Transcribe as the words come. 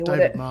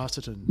David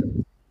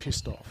Masterton,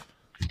 pissed off.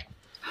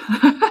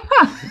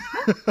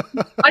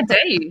 I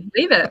dare you.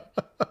 Leave it.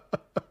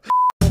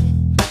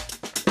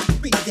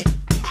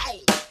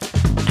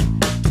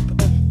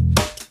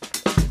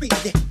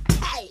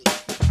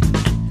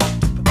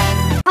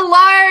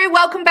 Hello,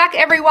 welcome back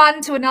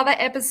everyone to another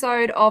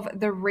episode of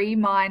the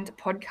Remind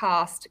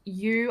podcast.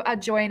 You are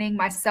joining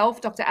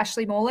myself, Dr.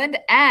 Ashley Morland,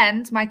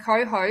 and my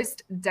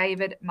co-host,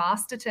 David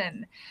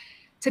Masterton.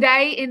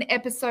 Today in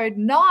episode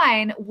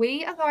 9,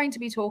 we are going to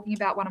be talking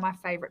about one of my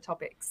favorite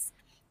topics,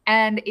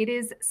 and it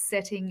is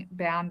setting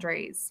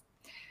boundaries.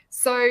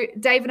 So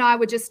Dave and I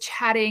were just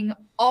chatting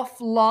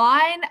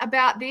offline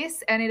about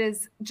this, and it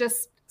is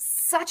just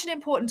such an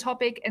important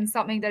topic and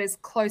something that is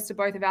close to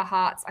both of our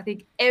hearts. I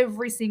think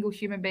every single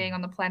human being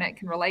on the planet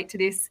can relate to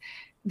this.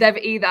 They've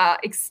either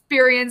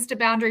experienced a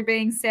boundary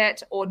being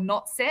set or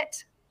not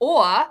set,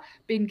 or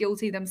been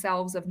guilty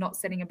themselves of not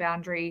setting a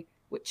boundary,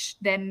 which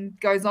then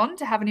goes on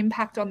to have an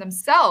impact on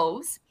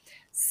themselves.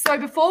 So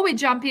before we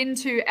jump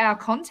into our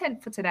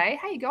content for today,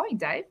 how are you going,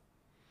 Dave?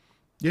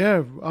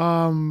 Yeah,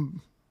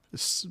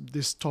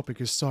 this topic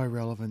is so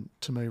relevant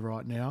to me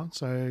right now.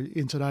 So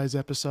in today's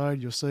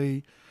episode, you'll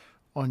see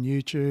on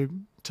YouTube,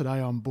 today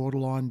I'm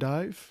borderline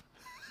Dave.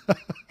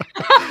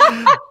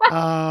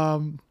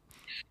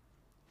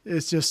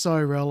 It's just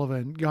so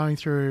relevant, going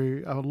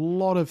through a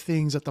lot of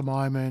things at the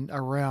moment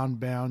around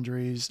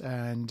boundaries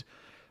and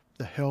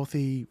the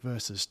healthy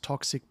versus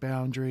toxic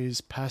boundaries,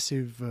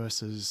 passive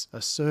versus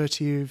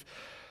assertive.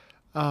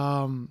 So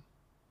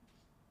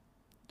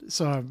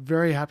I'm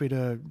very happy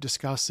to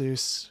discuss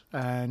this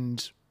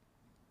and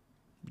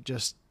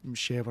just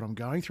share what I'm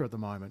going through at the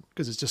moment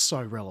because it's just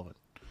so relevant.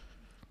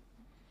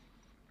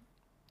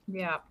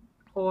 Yeah,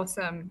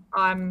 awesome.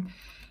 I'm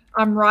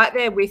right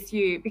there with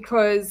you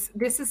because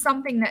this is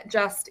something that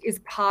just is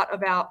part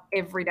of our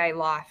everyday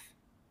life.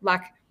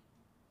 Like,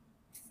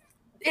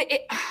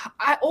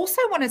 I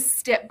also want to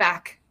step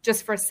back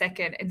just for a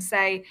second and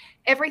say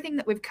everything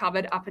that we've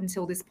covered up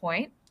until this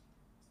point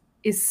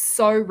is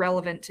so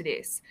relevant to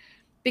this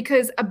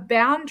because a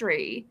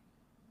boundary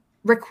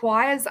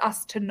requires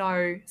us to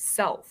know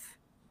self.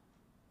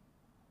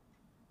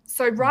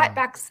 So right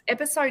back,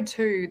 episode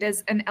 2,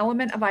 there's an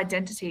element of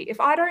identity. If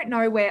I don't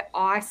know where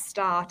I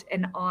start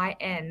and I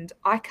end,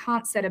 I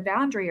can't set a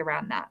boundary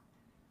around that.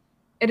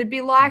 It'd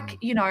be like,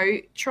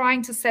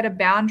 trying to set a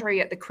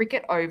boundary at the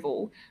cricket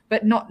oval,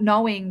 but not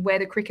knowing where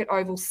the cricket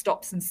oval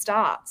stops and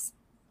starts.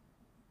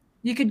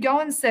 You could go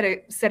and set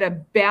a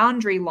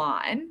boundary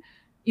line,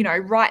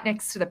 right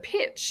next to the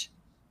pitch,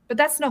 but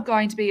that's not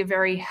going to be a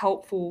very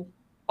helpful,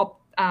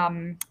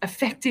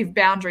 effective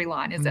boundary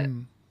line, is it?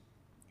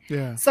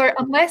 Yeah. So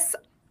unless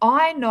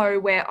I know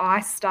where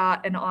I start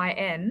and I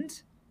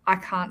end, I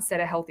can't set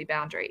a healthy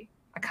boundary.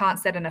 I can't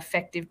set an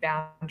effective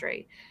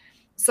boundary.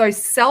 So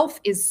self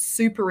is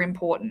super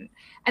important.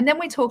 And then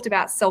we talked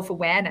about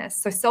self-awareness.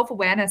 So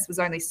self-awareness was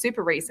only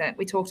super recent.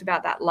 We talked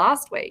about that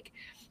last week.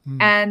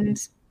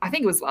 And I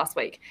think it was last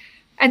week.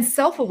 And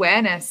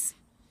self-awareness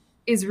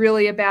is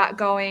really about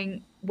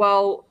going,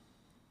 well,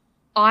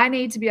 I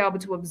need to be able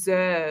to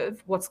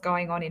observe what's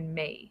going on in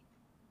me.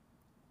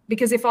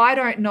 Because if I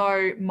don't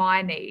know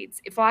my needs,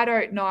 if I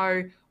don't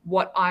know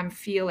what I'm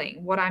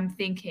feeling, what I'm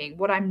thinking,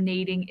 what I'm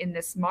needing in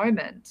this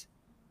moment,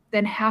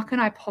 then how can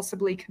I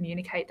possibly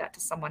communicate that to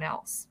someone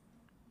else?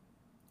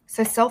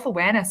 So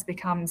self-awareness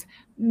becomes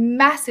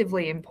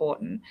massively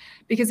important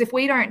because if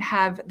we don't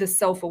have the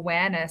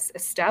self-awareness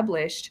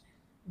established,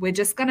 we're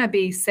just going to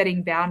be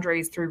setting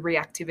boundaries through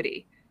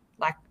reactivity.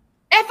 Like,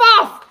 F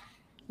off!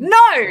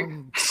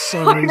 No!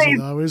 So easy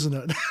though, isn't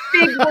it?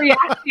 Big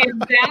reactive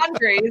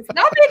boundaries.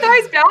 Not that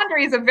those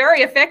boundaries are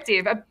very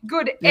effective. A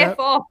good F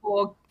off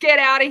or get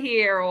out of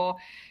here or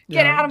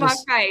get out of my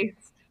face.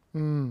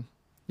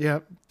 Yeah,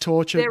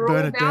 torture, They're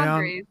burn all it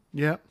boundaries.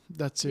 down. Yeah,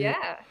 that's it.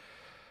 Yeah.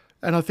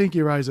 And I think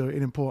you raise an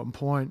important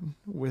point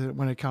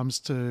when it comes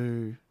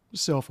to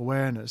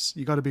self-awareness.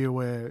 You got to be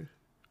aware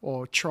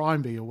or try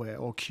and be aware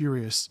or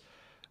curious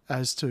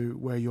as to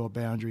where your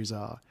boundaries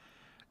are.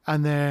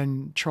 And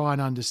then try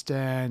and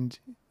understand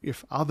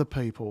if other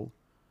people,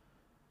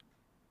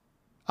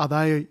 are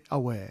they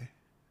aware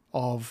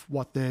of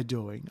what they're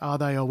doing? Are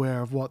they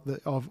aware of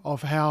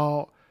of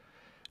how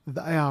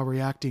they are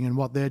reacting and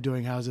what they're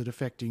doing? How is it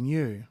affecting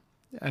you?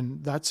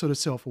 And that sort of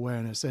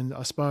self-awareness. And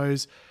I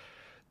suppose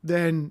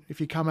then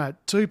if you come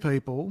at two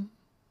people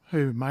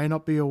who may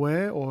not be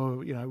aware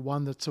or,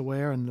 one that's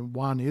aware and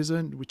one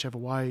isn't, whichever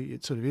way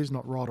it sort of is,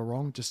 not right or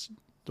wrong, just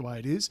the way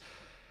it is,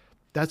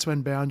 that's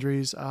when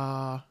boundaries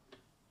are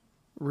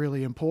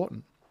really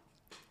important.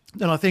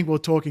 And I think we were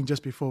talking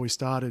just before we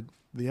started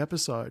the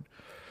episode,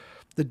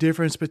 the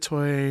difference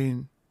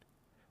between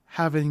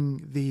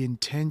having the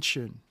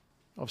intention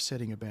of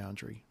setting a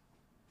boundary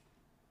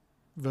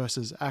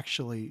versus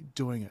actually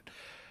doing it.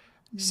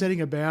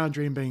 Setting a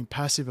boundary and being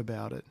passive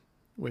about it,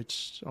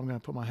 which I'm going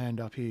to put my hand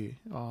up here.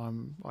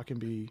 I can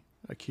be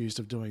accused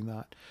of doing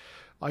that.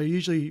 I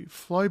usually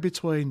flow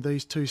between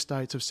these two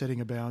states of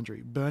setting a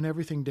boundary: burn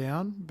everything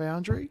down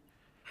boundary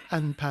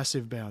and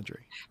passive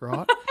boundary,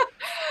 right?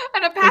 And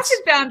And a passive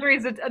boundary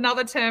is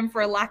another term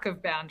for a lack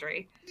of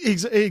boundary.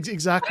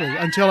 Exactly.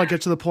 Until I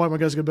get to the point where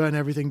I go to burn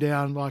everything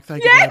down. Like,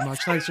 thank you Yes! very much.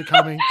 Thanks for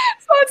coming.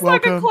 So it's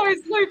Welcome. like a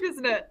closed loop,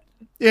 isn't it?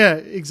 Yeah,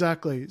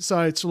 exactly.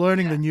 So it's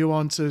learning the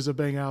nuances of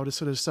being able to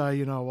sort of say,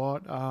 you know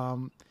what,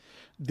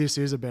 this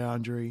is a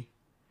boundary,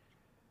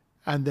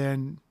 and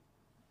then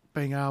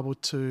being able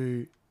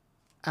to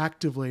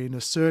actively and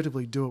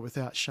assertively do it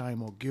without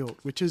shame or guilt,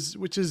 which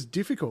is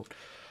difficult,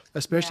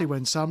 especially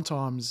when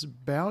sometimes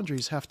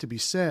boundaries have to be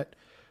set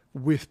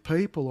with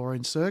people or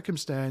in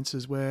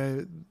circumstances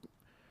where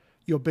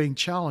you're being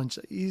challenged.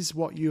 Is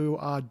what you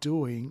are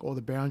doing or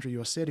the boundary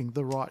you're setting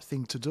the right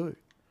thing to do?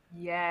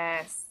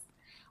 Yes.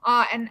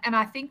 And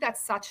I think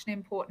that's such an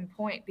important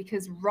point,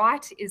 because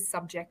right is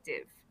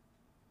subjective.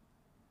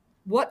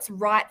 What's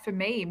right for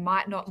me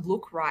might not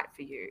look right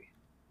for you.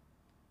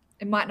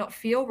 It might not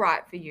feel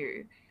right for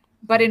you.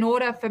 But in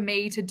order for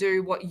me to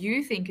do what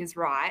you think is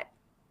right,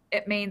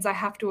 it means I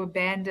have to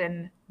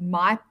abandon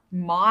my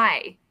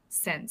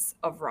sense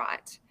of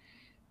right.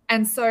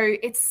 And so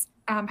it's,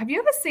 have you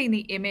ever seen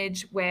the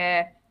image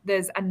where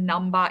there's a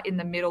number in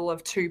the middle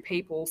of two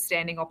people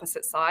standing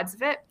opposite sides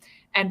of it?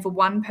 And for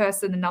one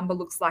person, the number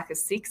looks like a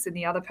 6, and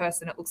the other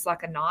person, it looks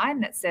like a 9.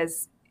 And it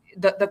says,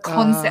 the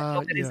concept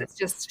of it is it's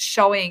just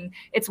showing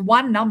it's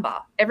one number.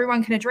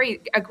 Everyone can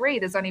agree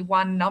there's only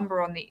one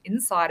number on the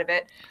inside of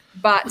it,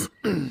 but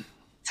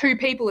two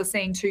people are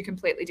seeing two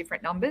completely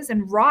different numbers.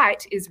 And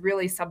right is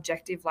really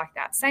subjective like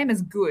that. Same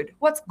as good.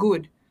 What's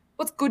good?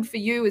 What's good for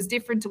you is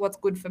different to what's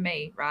good for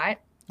me, right?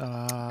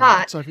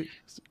 So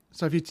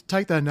if you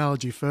take that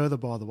analogy further,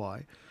 by the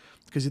way,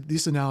 because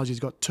this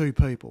analogy's got two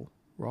people,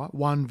 right?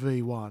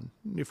 1v1,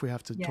 if we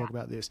have to talk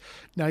about this.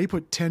 Now, you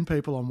put 10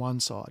 people on one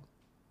side,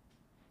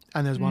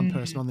 and there's one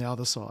person on the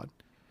other side.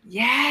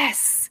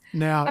 Yes.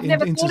 Now, I've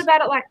never thought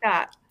about it like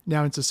that.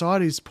 Now, in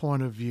society's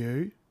point of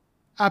view,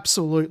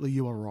 absolutely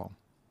you are wrong.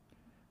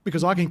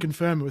 Because I can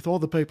confirm it with all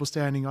the people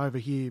standing over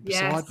here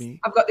beside me.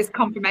 I've got this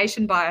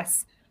confirmation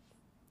bias.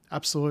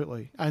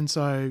 Absolutely. And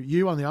so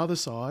you on the other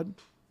side,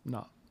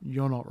 no,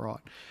 you're not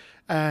right.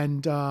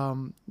 And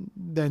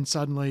then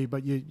suddenly,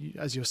 but you,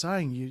 as you're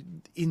saying, you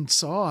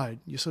inside,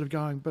 you're sort of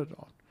going, but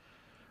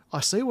I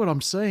see what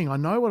I'm seeing. I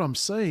know what I'm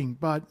seeing,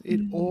 but it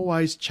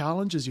always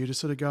challenges you to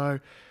sort of go,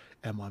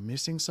 am I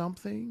missing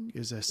something?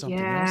 Is there something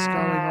else going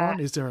on?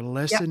 Is there a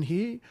lesson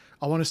here?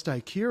 I want to stay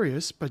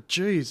curious, but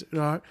geez, you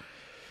know,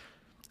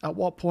 at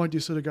what point do you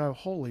sort of go,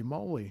 holy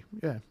moly?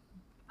 Yeah.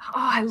 Oh,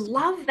 I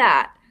love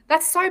that.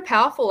 That's so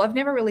powerful. I've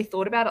never really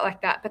thought about it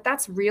like that, but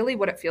that's really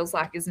what it feels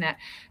like, isn't it?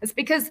 It's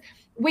because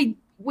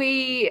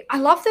I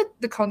love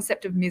the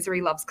concept of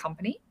misery loves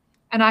company.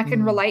 And I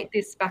can relate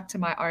this back to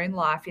my own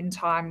life in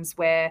times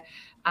where,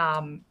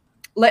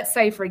 let's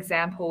say, for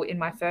example, in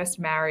my first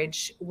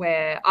marriage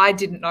where I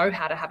didn't know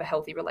how to have a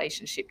healthy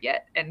relationship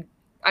yet. And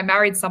I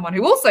married someone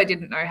who also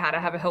didn't know how to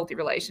have a healthy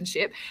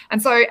relationship.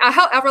 And so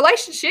our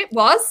relationship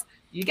was,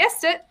 you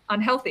guessed it,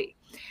 unhealthy.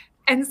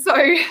 And so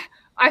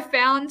I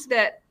found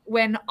that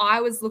when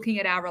I was looking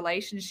at our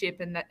relationship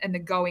and the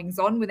goings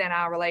on within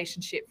our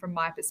relationship from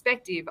my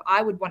perspective,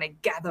 I would want to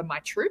gather my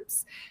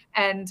troops.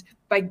 And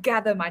by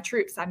gather my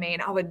troops, I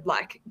mean, I would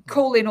like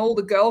call in all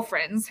the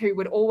girlfriends who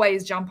would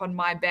always jump on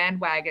my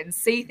bandwagon,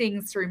 see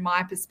things through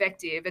my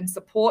perspective and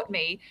support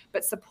me.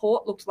 But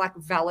support looked like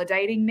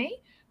validating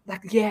me.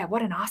 Like, yeah,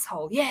 what an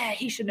asshole. Yeah,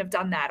 he shouldn't have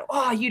done that.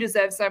 Oh, you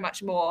deserve so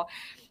much more.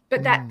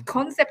 But that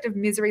concept of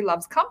misery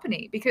loves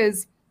company,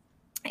 because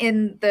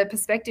in the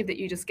perspective that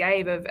you just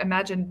gave of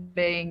imagine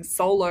being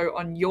solo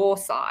on your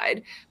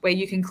side where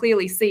you can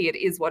clearly see it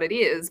is what it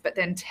is, but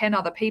then 10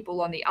 other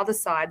people on the other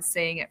side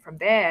seeing it from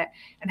there,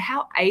 and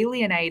how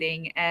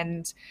alienating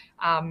and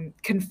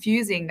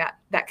confusing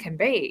that can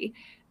be.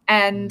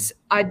 And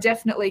I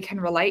definitely can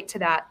relate to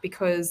that,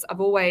 because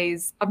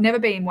I've never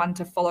been one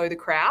to follow the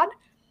crowd.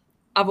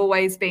 I've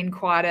always been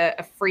quite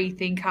a free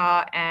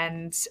thinker,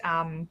 and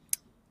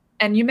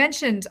you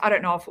mentioned, I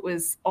don't know if it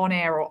was on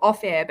air or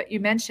off air, but you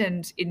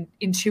mentioned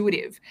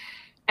intuitive.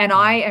 And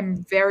I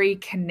am very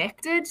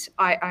connected.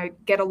 I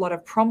get a lot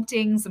of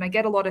promptings and I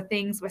get a lot of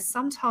things where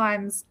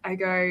sometimes I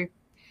go,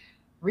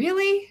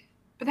 really?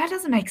 But that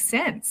doesn't make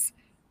sense.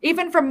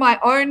 Even from my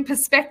own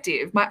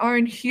perspective, my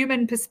own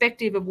human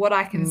perspective of what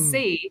I can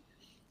see,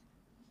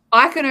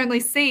 I can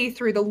only see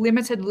through the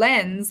limited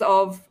lens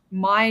of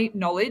my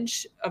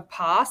knowledge of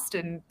past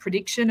and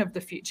prediction of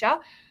the future.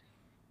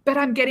 But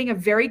I'm getting a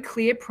very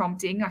clear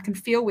prompting. I can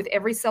feel with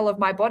every cell of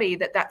my body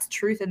that that's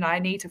truth and I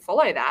need to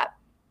follow that.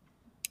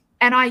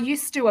 And I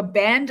used to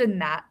abandon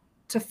that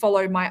to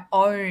follow my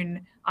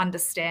own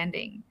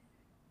understanding.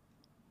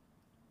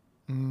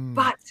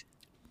 But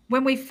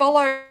when we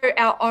follow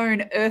our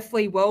own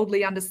earthly,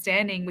 worldly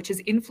understanding, which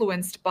is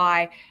influenced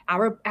by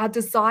our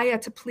desire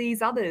to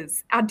please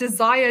others, our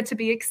desire to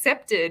be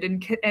accepted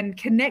and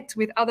connect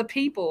with other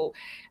people,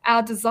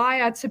 our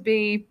desire to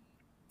be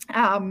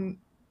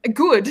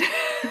good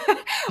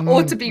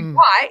or to be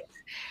right,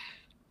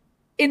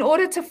 in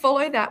order to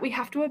follow that, we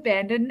have to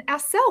abandon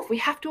ourselves. We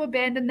have to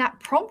abandon that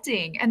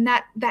prompting and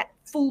that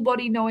full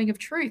body knowing of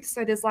truth.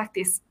 So there's like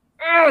this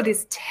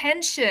this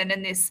tension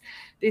and this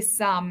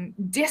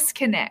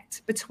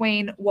disconnect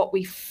between what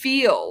we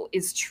feel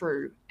is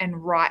true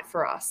and right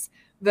for us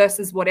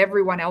versus what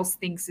everyone else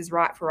thinks is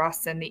right for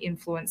us, and the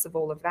influence of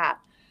all of that.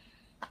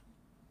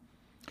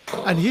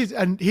 And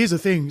here's the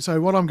thing. So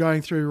what I'm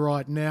going through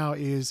right now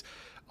is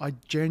I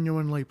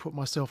genuinely put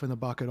myself in the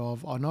bucket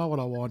of, I know what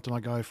I want and I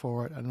go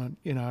for it. And,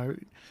 you know,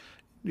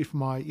 if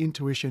my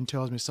intuition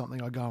tells me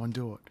something, I go and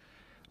do it.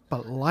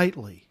 But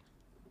lately,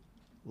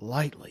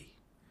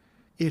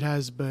 it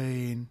has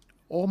been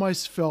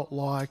almost felt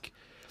like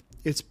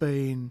it's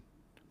been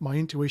my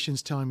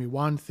intuition's telling me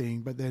one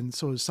thing, but then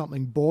sort of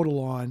something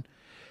borderline.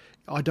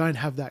 I don't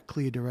have that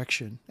clear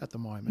direction at the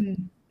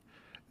moment.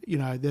 You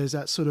know, there's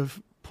that sort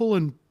of pull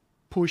and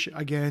push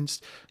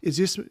against, is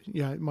this,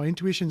 you know, my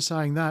intuition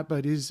saying that,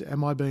 but is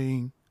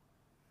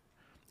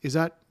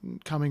that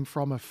coming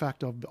from a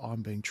fact of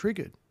I'm being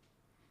triggered?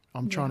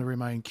 I'm trying to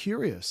remain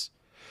curious.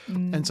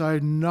 And so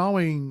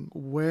knowing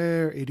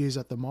where it is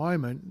at the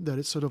moment, that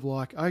it's sort of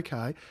like, okay,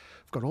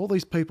 I've got all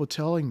these people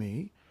telling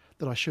me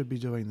that I should be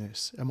doing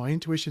this, and my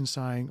intuition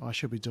saying I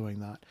should be doing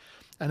that.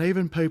 And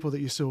even people that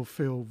you still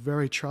feel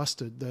very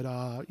trusted that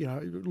are, you know,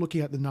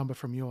 looking at the number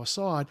from your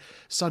side,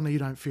 suddenly you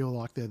don't feel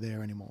like they're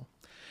there anymore.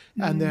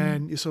 And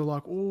then you're sort of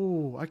like,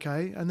 oh,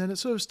 okay. And then it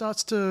sort of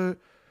starts to,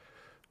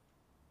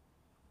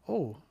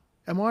 oh,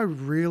 am I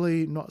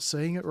really not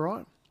seeing it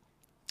right?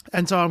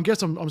 And so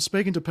I'm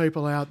speaking to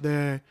people out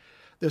there.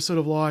 They're sort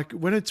of like,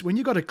 when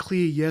you got a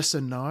clear yes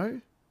and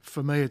no,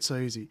 for me, it's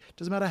easy.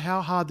 Doesn't matter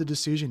how hard the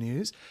decision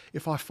is.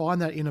 If I find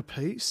that inner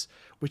peace,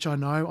 which I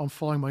know I'm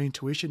following my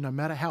intuition, no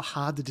matter how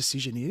hard the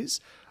decision is,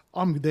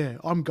 I'm there.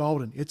 I'm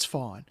golden. It's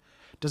fine.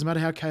 Doesn't matter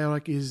how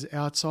chaotic it is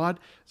outside,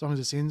 as long as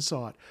it's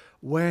inside.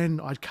 When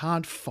I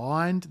can't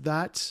find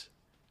that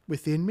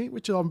within me,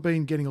 which I've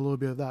been getting a little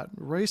bit of that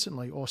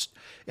recently, or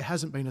it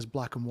hasn't been as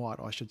black and white,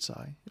 I should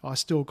say. I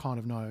still kind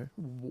of know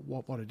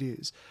what it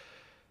is.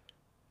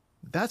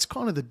 That's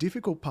kind of the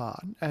difficult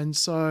part. And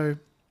so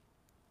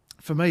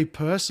for me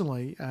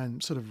personally,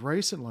 and sort of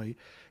recently,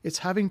 it's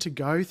having to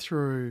go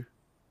through,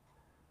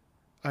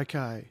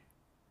 okay,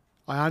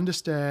 I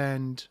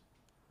understand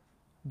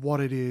what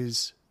it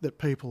is that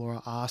people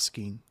are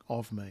asking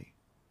of me.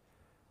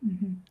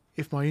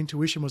 If my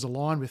intuition was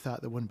aligned with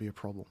that, there wouldn't be a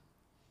problem.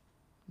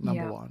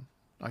 Number one.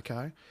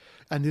 Okay.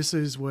 And this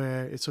is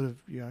where it's sort of,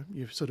 you know,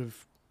 you sort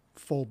of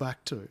fall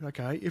back to,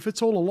 okay, if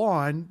it's all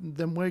aligned,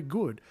 then we're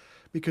good.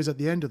 Because at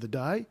the end of the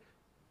day,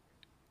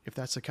 if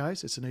that's the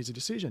case, it's an easy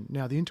decision.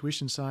 Now, the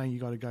intuition's saying you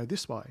got to go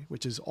this way,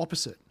 which is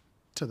opposite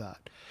to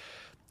that.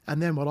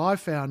 And then what I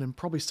found, and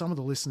probably some of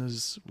the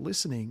listeners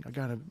listening are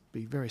going to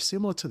be very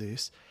similar to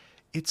this,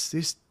 it's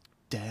this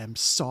damn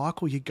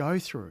cycle you go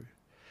through.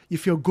 You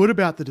feel good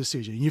about the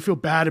decision, you feel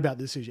bad about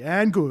the decision,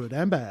 and good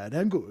and bad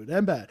and good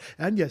and bad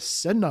and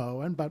yes and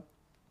no, but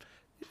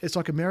it's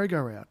like a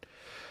merry-go-round.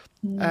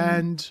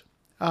 And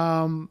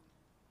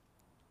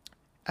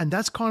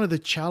that's kind of the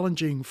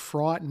challenging,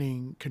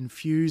 frightening,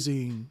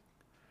 confusing,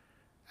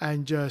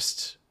 and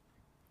just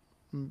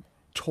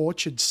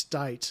tortured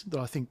state that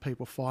I think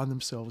people find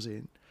themselves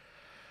in.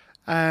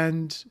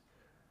 And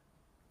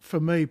for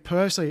me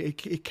personally,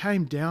 it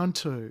came down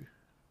to,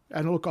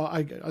 and look,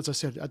 as I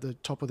said at the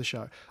top of the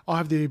show, I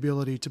have the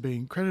ability to be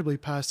incredibly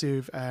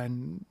passive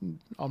and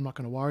I'm not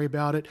going to worry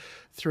about it,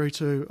 through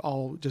to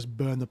I'll just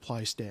burn the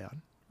place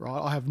down,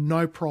 right? I have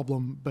no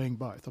problem being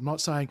both. I'm not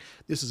saying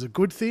this is a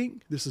good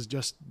thing. This is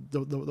just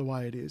the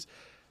way it is.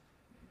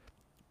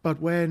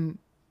 But when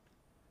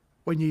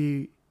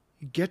you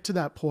get to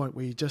that point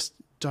where you just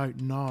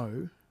don't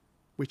know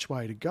which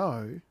way to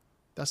go,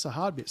 that's the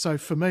hard bit. So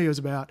for me, it was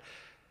about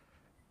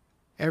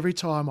every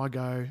time I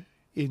go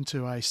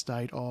into a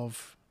state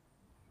of,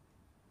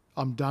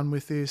 I'm done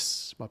with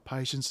this, my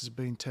patience has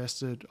been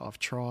tested, I've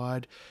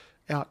tried,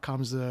 out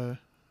comes the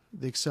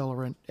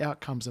accelerant,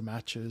 out comes the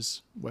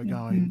matches, we're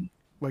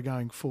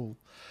going full.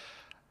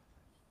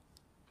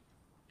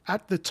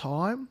 At the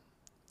time,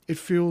 it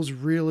feels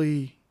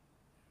really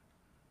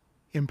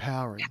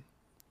empowering.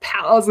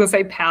 I was going to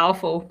say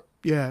powerful.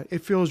 Yeah,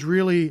 it feels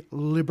really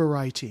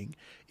liberating.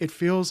 It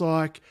feels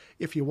like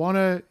if you want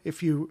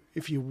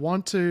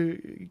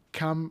to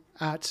come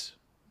at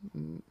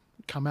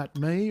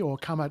me or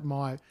come at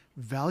my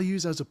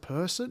values as a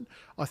person,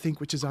 I think,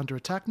 which is under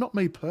attack, not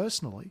me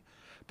personally,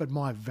 but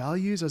my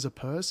values as a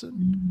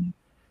person.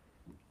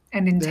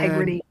 And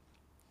integrity.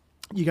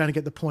 You're going to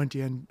get the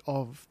pointy end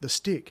of the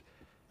stick.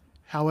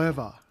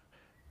 However,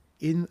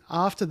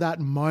 after that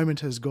moment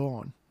has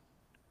gone,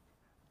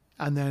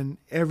 and then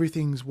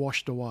everything's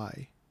washed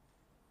away,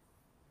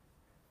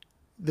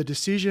 the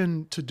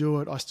decision to do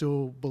it, I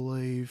still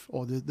believe,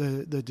 or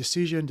the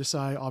decision to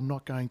say I'm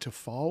not going to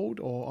fold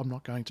or I'm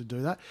not going to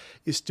do that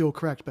is still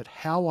correct. But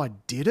how I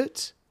did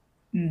it,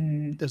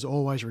 there's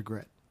always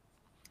regret.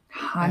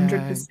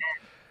 100%.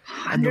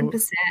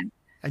 100%.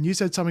 And you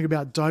said something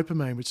about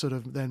dopamine, which sort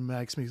of then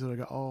makes me sort of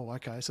go, oh,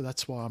 okay, so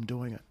that's why I'm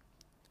doing it.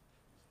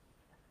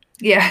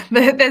 Yeah,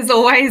 there's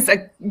always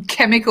a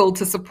chemical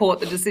to support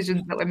the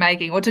decisions that we're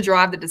making or to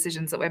drive the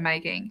decisions that we're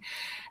making.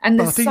 And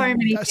But I there's so think,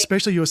 many things.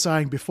 especially you were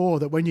saying before,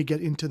 that when you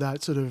get into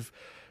that sort of,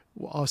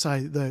 I'll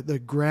say the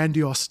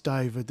grandiose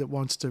David that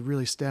wants to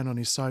really stand on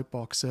his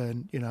soapbox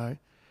and,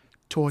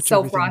 torch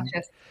everything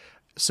Self-righteous.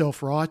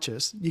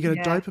 self-righteous, you get a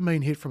Yeah.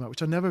 dopamine hit from it,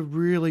 which I never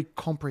really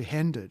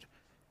comprehended.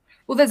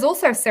 Well, there's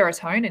also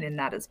serotonin in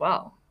that as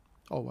well.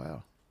 Oh,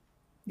 wow.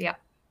 Yeah.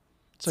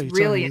 So It's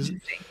you're telling really me this,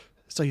 interesting.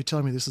 so you're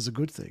telling me this is a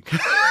good thing.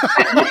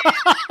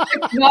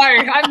 No,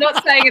 I'm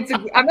not saying it's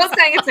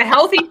a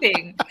healthy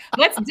thing.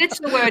 Let's ditch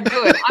the word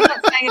good. I'm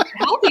not saying it's a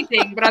healthy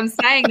thing, but I'm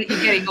saying that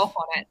you're getting off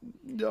on it.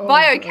 Oh,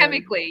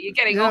 Biochemically, you're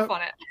getting yeah. off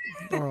on it.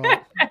 All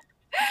right.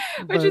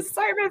 Which is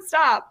so messed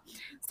up.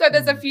 So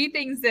there's a Mm. few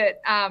things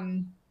that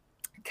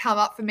come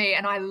up for me,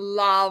 and I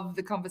love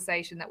the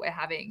conversation that we're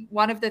having.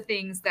 One of the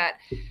things that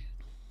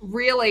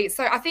really,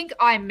 so I think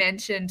I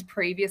mentioned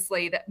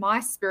previously that my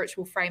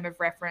spiritual frame of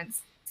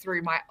reference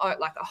through my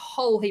like a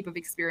whole heap of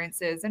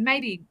experiences, and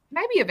maybe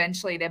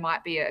eventually there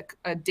might be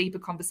a deeper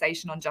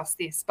conversation on just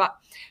this, but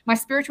my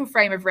spiritual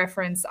frame of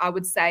reference, I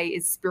would say,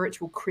 is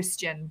spiritual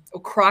Christian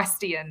or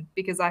Christian,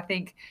 because I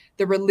think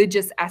the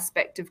religious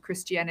aspect of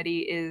Christianity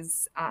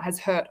is has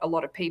hurt a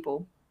lot of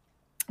people.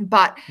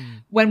 But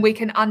when we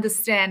can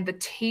understand the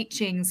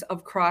teachings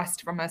of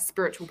Christ from a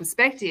spiritual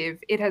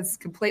perspective, it has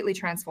completely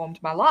transformed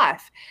my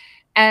life.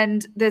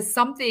 And there's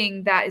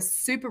something that is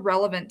super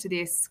relevant to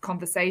this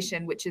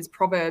conversation, which is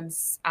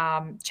Proverbs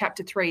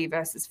chapter 3,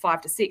 verses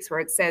 5-6, where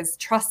it says,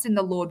 "Trust in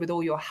the Lord with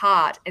all your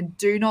heart and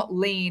do not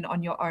lean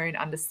on your own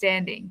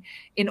understanding.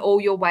 In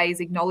all your ways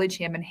acknowledge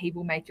him and he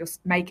will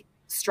make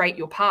straight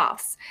your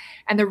paths."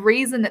 And the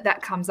reason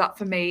that comes up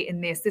for me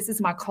in this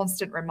is my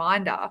constant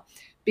reminder,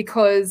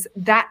 because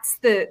that's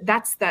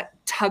that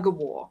tug of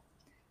war.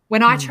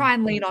 When I try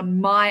and lean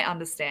on my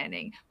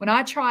understanding, when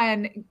I try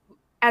and,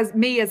 as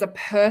me as a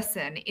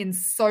person in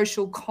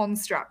social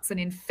constructs and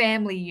in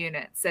family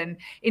units and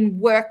in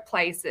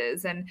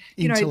workplaces, and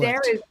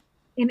there is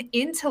in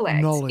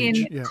intellect, knowledge,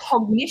 in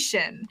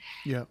cognition.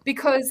 Yeah.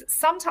 Because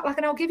sometimes, like,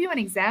 and I'll give you an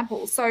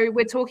example. So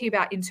we're talking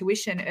about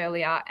intuition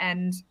earlier,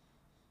 and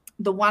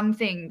the one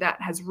thing that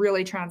has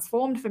really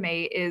transformed for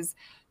me is,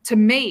 to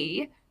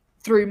me,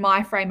 through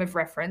my frame of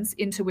reference,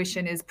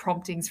 intuition is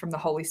promptings from the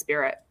Holy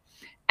Spirit.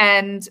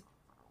 And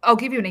I'll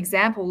give you an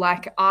example.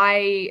 Like,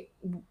 I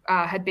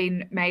had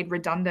been made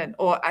redundant,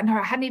 or no,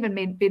 I hadn't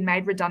even been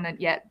made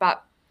redundant yet,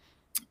 but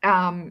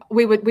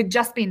we'd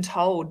just been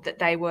told that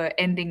they were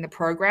ending the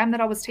program that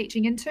I was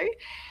teaching into.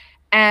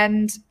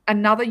 And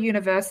another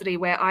university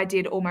where I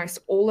did almost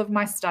all of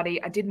my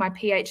study, I did my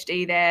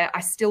PhD there.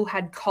 I still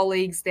had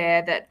colleagues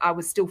there that I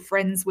was still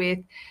friends with.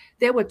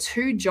 There were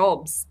 2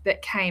 jobs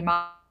that came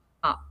up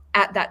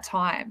at that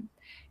time.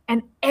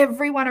 And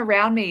everyone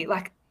around me,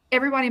 like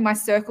everyone in my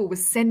circle,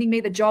 was sending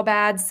me the job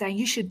ads saying,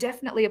 "You should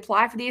definitely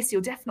apply for this.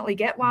 You'll definitely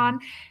get one."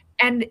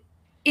 And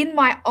in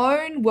my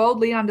own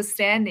worldly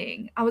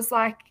understanding, I was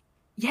like,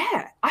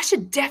 yeah, I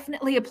should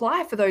definitely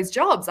apply for those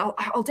jobs.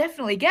 I'll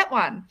definitely get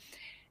one.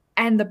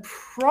 And the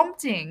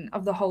prompting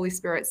of the Holy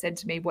Spirit said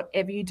to me,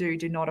 "Whatever you do,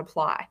 do not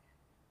apply,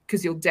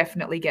 because you'll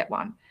definitely get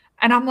one."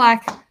 And I'm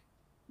like,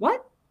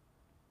 what?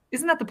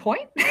 Isn't that the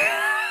point?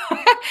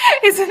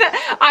 Isn't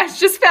that, I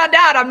just found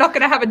out I'm not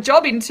going to have a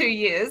job in 2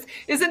 years.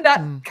 Isn't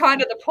that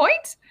kind of the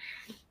point?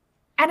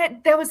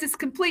 And there was this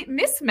complete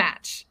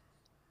mismatch.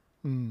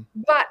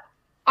 But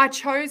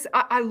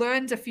I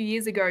learned a few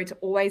years ago to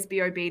always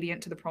be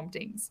obedient to the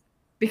promptings,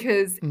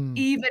 because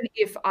even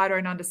if I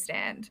don't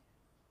understand,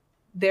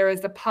 there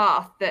is a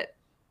path that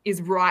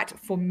is right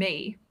for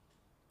me,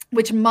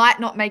 which might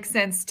not make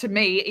sense to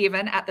me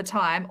even at the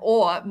time,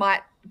 or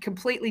might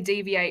completely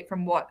deviate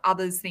from what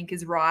others think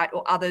is right,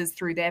 or others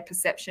through their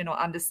perception or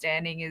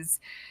understanding is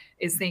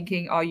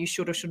thinking, "Oh, you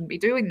should or shouldn't be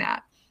doing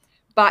that."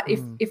 But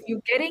if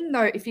you're getting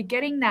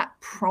that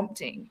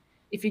prompting,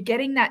 if you're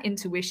getting that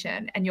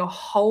intuition and your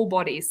whole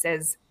body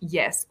says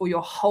yes, or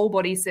your whole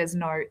body says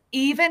no,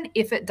 even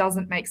if it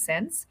doesn't make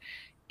sense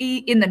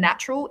in the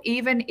natural,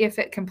 even if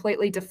it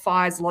completely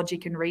defies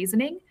logic and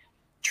reasoning,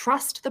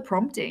 trust the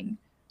prompting.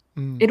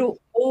 It'll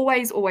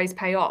always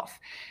pay off.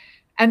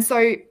 And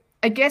so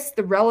I guess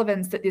the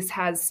relevance that this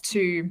has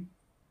to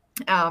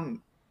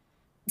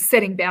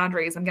setting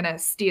boundaries, I'm going to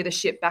steer the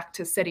ship back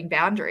to setting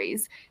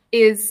boundaries,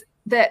 is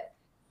that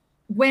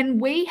when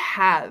we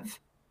have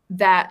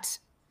that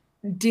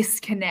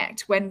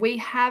disconnect, when we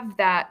have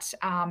that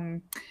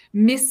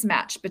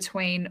mismatch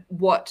between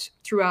what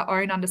through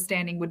our own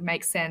understanding would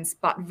make sense,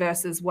 but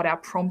versus what our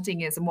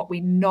prompting is and what we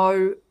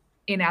know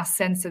in our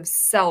sense of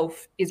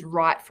self is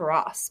right for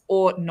us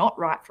or not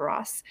right for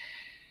us,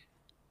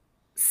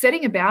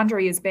 setting a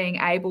boundary is being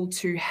able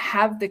to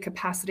have the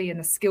capacity and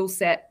the skill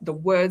set, the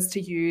words to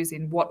use,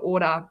 in what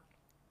order,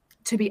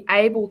 to be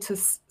able to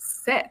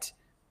set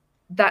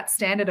that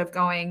standard of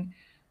going,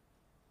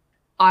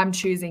 I'm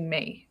choosing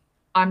me.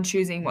 I'm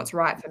choosing what's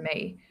right for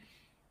me.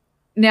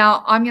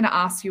 Now, I'm going to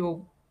ask you a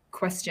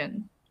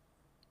question.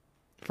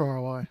 Far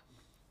away.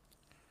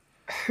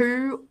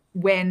 Who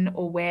when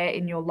or where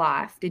in your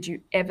life did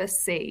you ever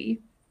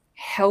see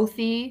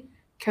healthy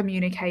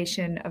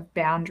communication of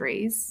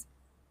boundaries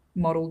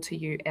modeled to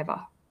you ever?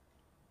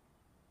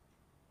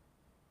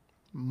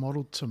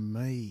 Modeled to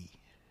me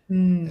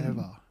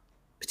ever.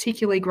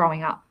 Particularly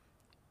growing up.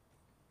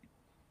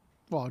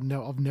 Well,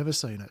 no, I've never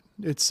seen it.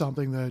 It's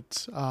something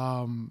that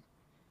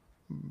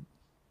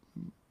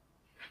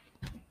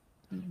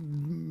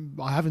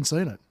I haven't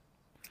seen it.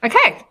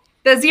 Okay,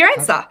 there's your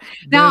answer.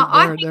 Now,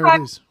 there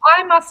it is.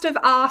 I must have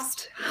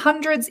asked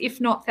hundreds,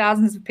 if not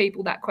thousands of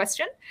people that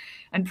question,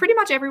 and pretty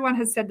much everyone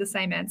has said the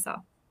same answer.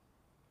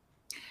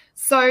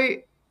 So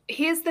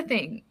here's the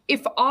thing.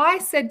 If I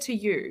said to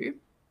you,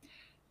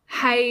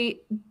 hey,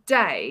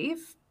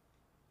 Dave,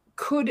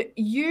 could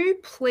you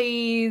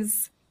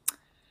please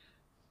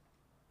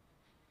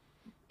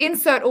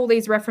insert all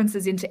these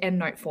references into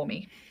EndNote for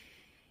me?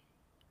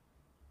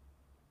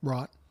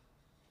 Right.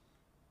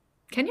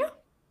 Can you?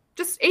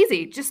 Just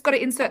easy. Just got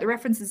to insert the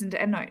references into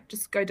EndNote.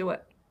 Just go do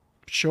it.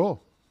 Sure.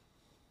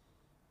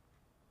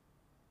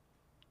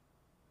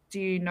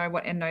 Do you know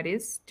what EndNote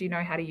is? Do you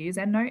know how to use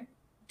EndNote?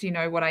 Do you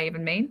know what I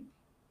even mean?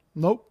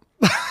 Nope.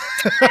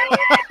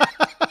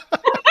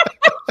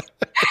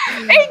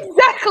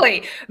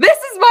 Exactly. This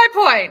is my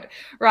point,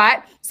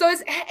 right? So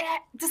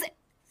it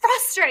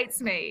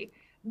frustrates me.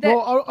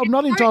 Well, I'm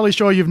not entirely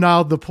sure you've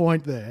nailed the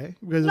point there,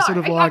 because it's sort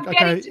of like, I'm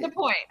getting to the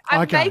point.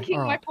 I'm making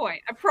my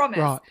point. I promise.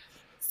 Right.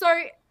 So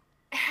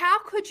how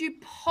could you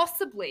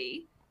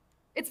possibly?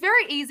 It's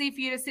very easy for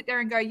you to sit there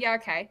and go, yeah,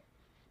 okay,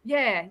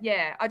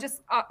 yeah. I'll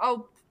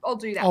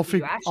do that for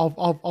you, Ash.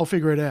 I'll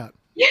figure it out.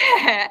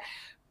 Yeah,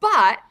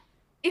 but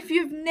if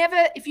you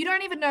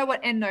don't even know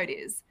what EndNote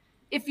is,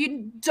 if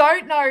you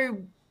don't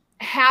know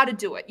how to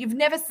do it, you've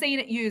never seen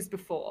it used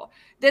before,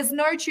 there's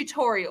no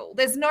tutorial,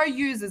 there's no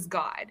user's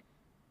guide,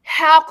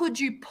 how could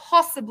you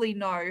possibly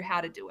know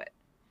how to do it?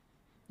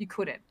 You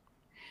couldn't.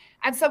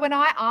 And so when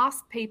I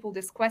ask people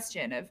this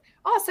question of,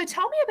 so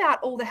tell me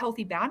about all the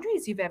healthy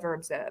boundaries you've ever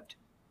observed.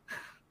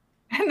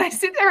 And they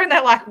sit there and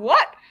they're like,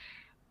 what?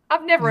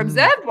 I've never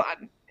observed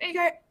one. And you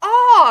go,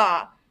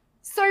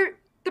 so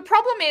the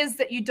problem is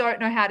that you don't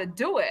know how to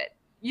do it.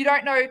 You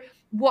don't know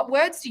what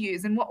words to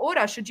use, in what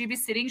order. Should you be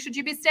sitting? Should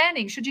you be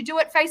standing? Should you do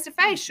it face to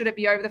face? Should it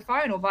be over the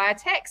phone or via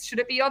text? Should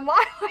it be online?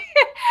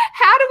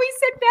 How do we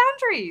set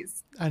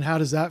boundaries? And how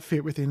does that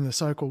fit within the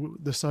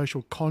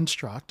social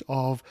construct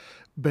of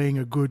being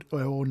a good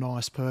or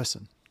nice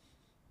person?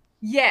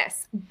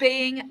 Yes,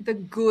 being the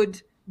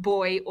good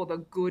boy or the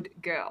good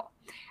girl.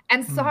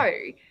 And so,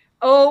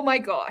 oh my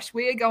gosh,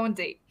 we are going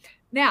deep.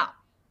 Now,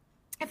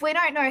 if we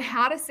don't know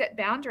how to set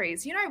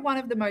boundaries, one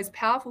of the most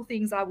powerful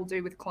things I will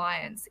do with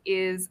clients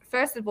is,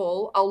 first of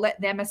all, I'll let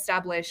them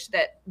establish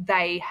that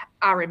they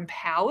are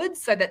empowered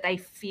so that they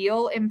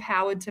feel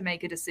empowered to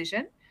make a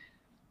decision.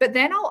 But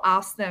then I'll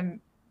ask them,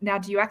 now,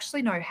 do you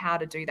actually know how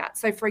to do that?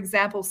 So, for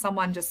example,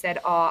 someone just said,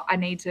 I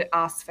need to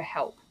ask for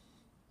help.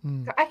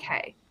 Go,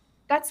 okay,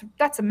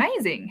 that's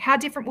amazing. How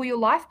different will your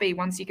life be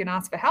once you can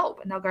ask for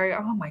help? And they'll go,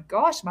 oh my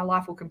gosh, my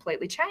life will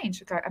completely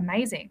change. I go,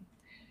 amazing.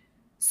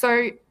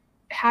 So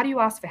how do you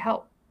ask for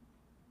help?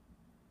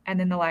 And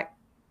then they're like,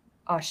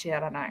 oh shit, I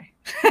don't know.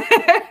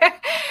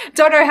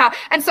 Don't know how.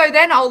 And so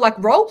then I'll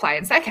role play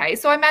and say, okay,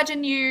 so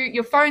imagine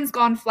your phone's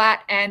gone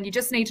flat and you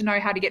just need to know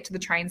how to get to the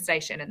train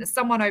station, and there's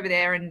someone over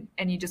there and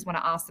you just want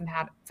to ask them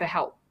for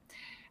help.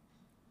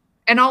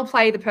 And I'll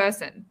play the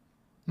person.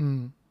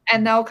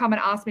 And they'll come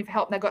and ask me for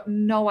help, and they've got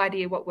no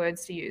idea what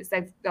words to use.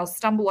 They'll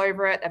stumble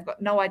over it. They've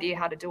got no idea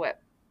how to do it.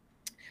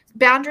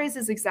 Boundaries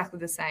is exactly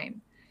the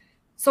same.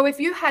 So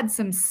if you had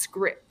some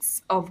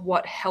scripts of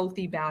what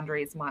healthy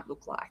boundaries might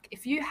look like,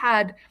 if you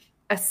had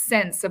a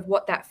sense of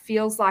what that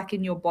feels like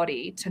in your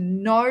body, to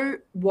know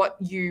what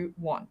you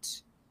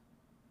want,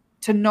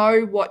 to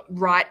know what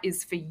right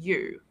is for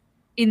you,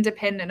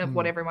 independent of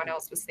what everyone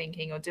else was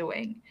thinking or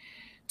doing,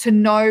 to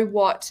know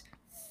what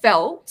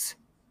felt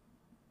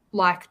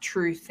like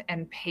truth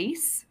and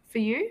peace for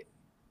you,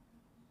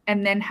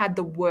 and then had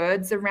the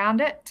words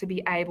around it to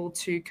be able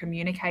to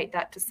communicate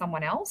that to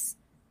someone else.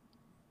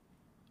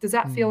 Does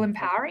that feel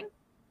empowering?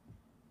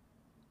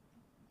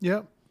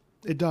 Yeah,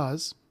 it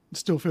does. It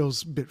still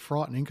feels a bit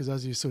frightening because,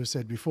 as you sort of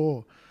said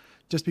before,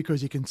 just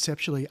because you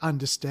conceptually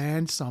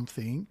understand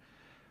something,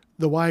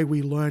 the way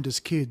we learned as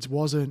kids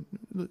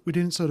we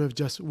didn't sort of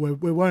just, we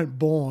weren't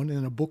born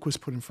and a book was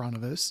put in front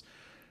of us,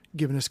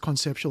 giving us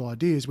conceptual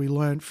ideas. We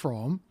learned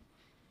from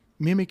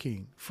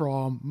mimicking,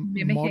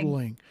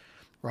 modeling,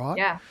 right?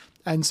 Yeah.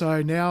 And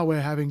so now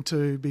we're having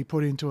to be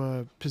put into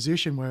a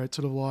position where it's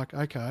sort of like,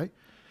 okay,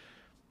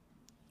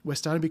 we're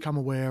starting to become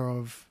aware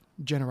of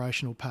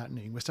generational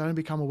patterning. We're starting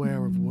to become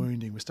aware of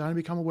wounding. We're starting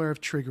to become aware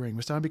of triggering.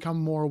 We're starting to become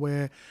more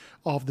aware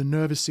of the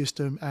nervous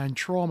system and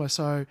trauma.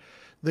 So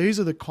these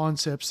are the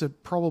concepts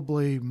that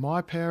probably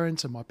my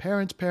parents and my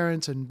parents'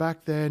 parents, and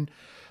back then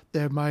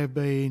there may have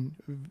been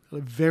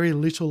very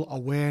little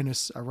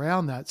awareness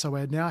around that. So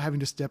we're now having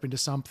to step into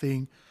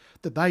something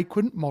that they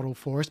couldn't model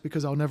for us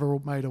because they were never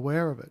made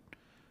aware of it.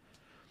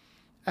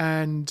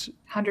 And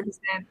 100%.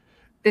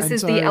 This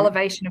is the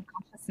elevation of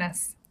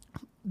consciousness.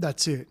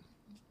 That's it.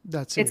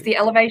 That's It's it. the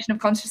elevation of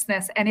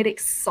consciousness, and it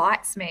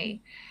excites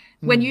me.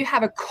 When you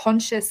have a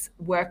conscious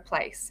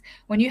workplace,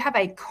 when you have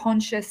a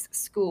conscious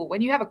school, when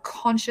you have a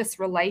conscious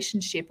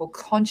relationship or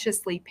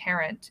consciously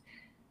parent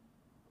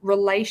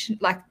relation,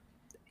 like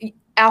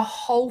our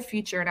whole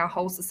future and our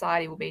whole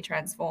society will be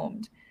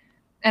transformed.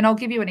 And I'll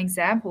give you an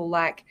example.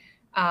 Like,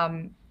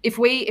 if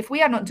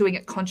we are not doing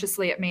it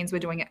consciously, it means we're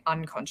doing it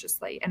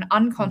unconsciously, and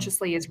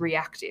unconsciously is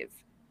reactive.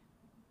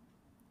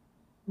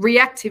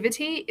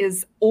 Reactivity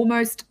is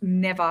almost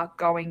never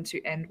going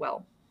to end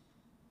well.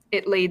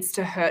 It leads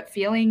to hurt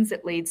feelings,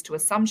 it leads to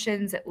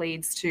assumptions, it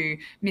leads to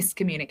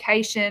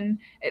miscommunication,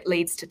 it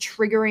leads to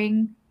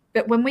triggering.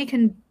 But when we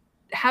can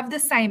have the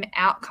same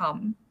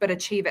outcome but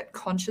achieve it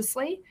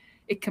consciously,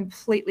 it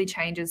completely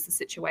changes the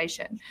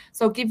situation.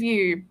 So I'll give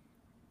you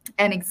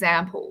an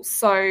example.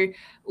 So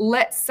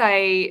let's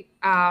say,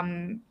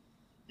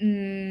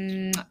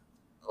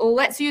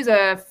 let's use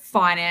a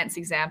finance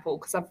example,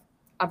 because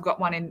I've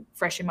got one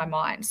fresh in my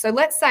mind. So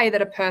let's say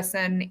that a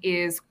person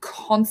is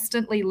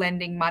constantly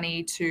lending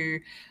money to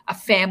a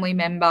family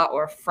member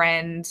or a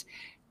friend,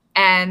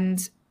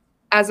 and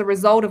as a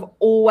result of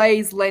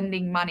always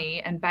lending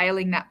money and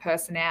bailing that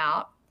person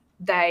out,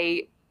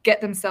 they get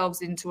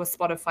themselves into a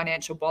spot of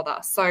financial bother.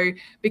 So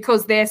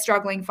because they're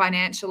struggling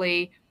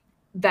financially,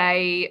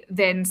 they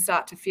then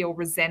start to feel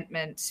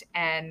resentment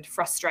and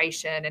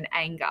frustration and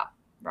anger,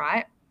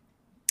 right?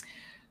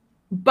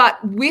 But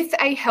with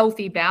a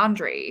healthy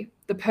boundary,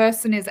 the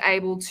person is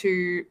able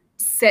to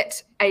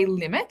set a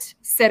limit,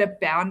 set a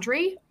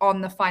boundary on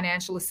the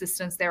financial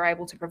assistance they're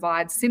able to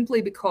provide,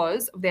 simply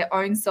because of their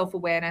own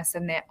self-awareness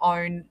and their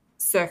own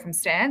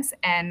circumstance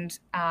and,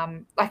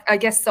 I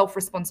guess,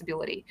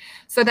 self-responsibility.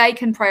 So they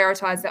can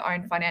prioritize their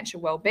own financial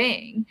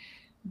well-being,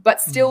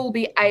 but still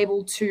be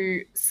able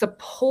to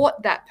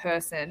support that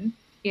person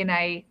in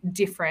a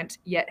different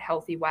yet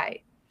healthy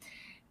way.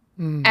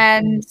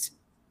 And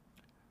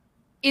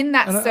in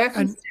that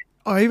circumstance,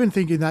 I even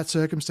think in that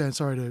circumstance,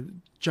 sorry to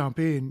jump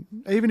in,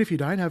 even if you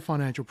don't have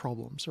financial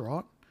problems,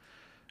 right,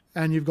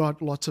 and you've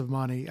got lots of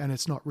money and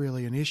it's not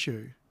really an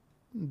issue,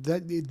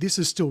 that this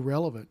is still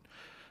relevant.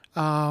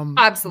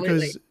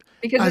 Absolutely,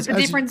 because it's the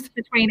difference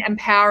between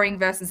empowering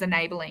versus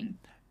enabling.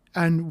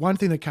 And one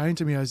thing that came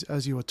to me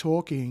as you were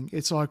talking,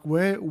 it's like,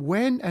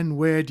 when and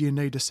where do you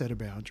need to set a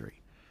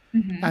boundary?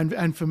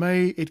 And for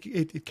me,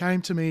 it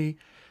came to me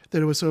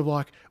that it was sort of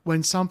like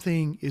when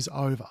something is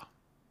over,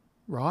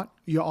 right?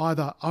 You're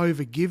either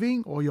over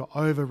giving or you're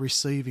over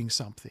receiving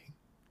something,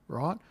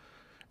 right?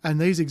 And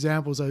these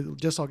examples are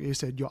just like you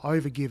said, you're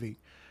over giving,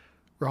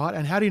 right?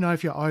 And how do you know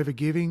if you're over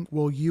giving?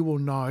 Well, you will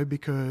know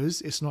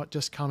because it's not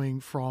just coming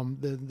from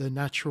the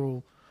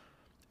natural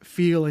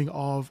feeling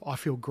of, I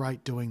feel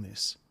great doing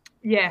this.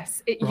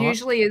 Yes, it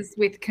usually is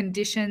with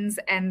conditions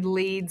and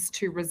leads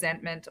to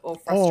resentment or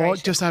frustration. Or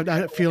just have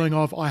that feeling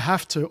of, I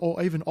have to,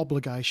 or even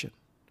obligation.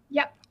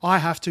 Yep. I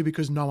have to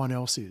because no one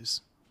else is.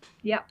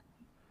 Yep.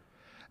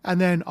 And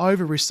then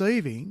over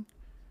receiving,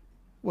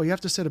 well, you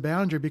have to set a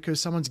boundary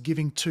because someone's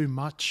giving too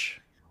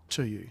much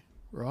to you,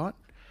 right?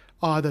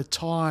 Either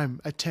time,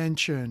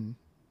 attention,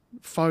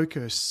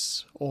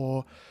 focus,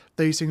 or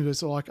these things.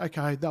 It's like,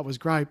 okay, that was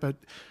great, but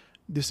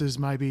this is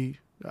maybe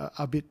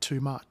a bit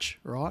too much,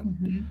 right?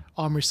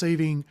 I'm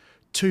receiving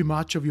too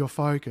much of your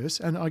focus.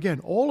 And again,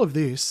 all of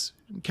this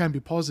can be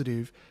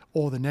positive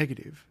or the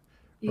negative,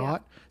 right?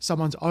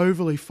 Someone's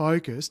overly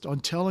focused on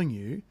telling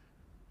you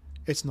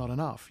it's not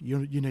enough. You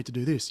need to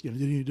do this. You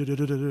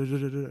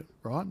know,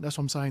 right? That's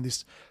what I'm saying,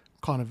 this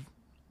kind of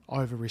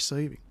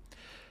over-receiving.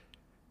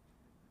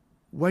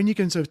 When you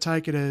can sort of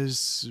take it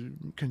as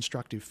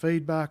constructive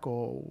feedback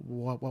or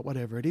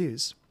whatever it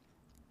is,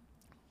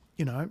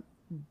 you know,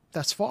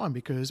 that's fine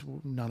because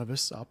none of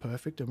us are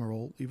perfect and we're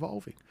all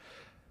evolving.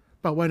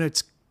 But when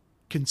it's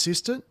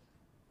consistent,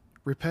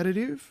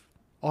 repetitive,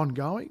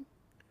 ongoing,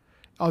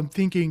 I'm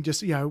thinking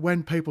just, you know,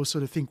 when people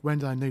sort of think when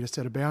do they need to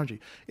set a boundary,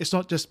 it's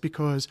not just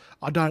because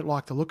I don't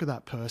like the look of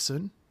that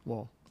person.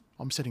 Well,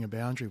 I'm setting a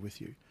boundary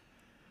with you.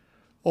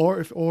 Or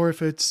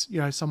if it's,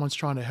 you know, someone's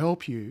trying to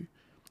help you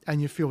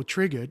and you feel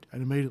triggered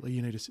and immediately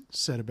you need to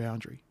set a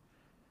boundary.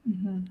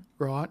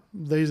 Right?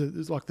 These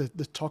are like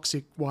the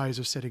toxic ways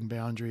of setting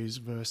boundaries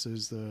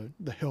versus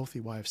the healthy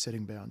way of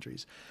setting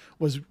boundaries.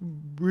 Was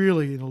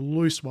really, in a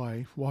loose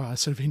way, why I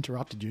sort of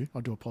interrupted you.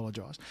 I do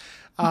apologise.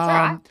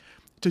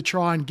 To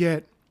try and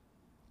get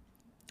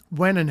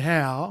when and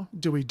how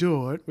do we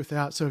do it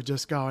without sort of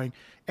just going,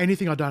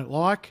 anything I don't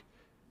like,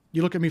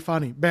 you look at me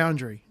funny,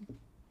 boundary.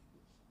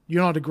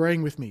 You're not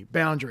agreeing with me,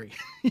 boundary.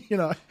 You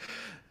know,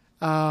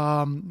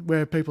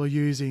 where people are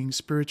using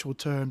spiritual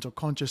terms or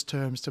conscious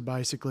terms to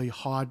basically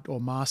hide or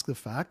mask the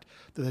fact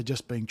that they're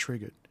just being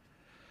triggered.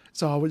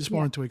 So I just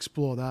wanted to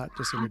explore that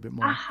just a little bit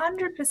more.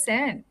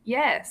 100%.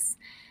 Yes.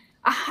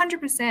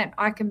 100%.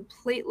 I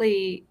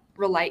completely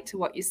relate to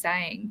what you're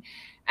saying.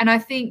 And I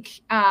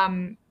think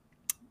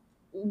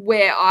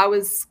where I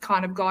was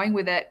kind of going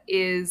with it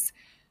is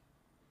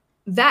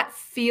that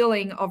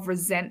feeling of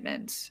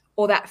resentment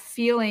or that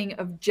feeling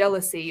of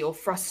jealousy or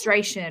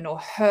frustration or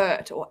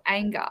hurt or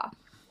anger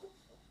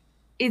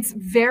it's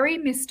very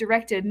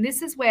misdirected. And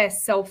this is where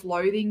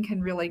self-loathing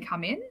can really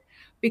come in,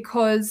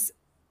 because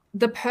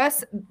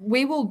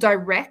we will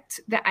direct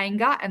the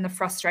anger and the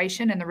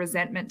frustration and the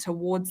resentment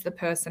towards the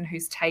person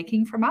who's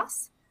taking from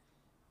us.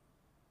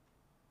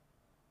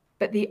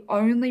 But the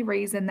only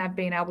reason they've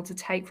been able to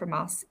take from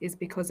us is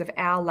because of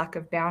our lack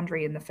of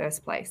boundary in the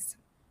first place.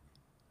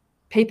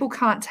 People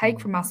can't take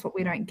from us what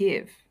we don't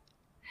give.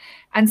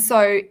 And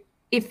so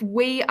if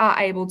we are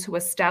able to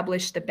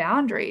establish the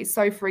boundaries,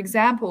 so for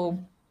example,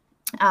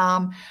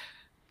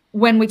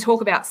 when we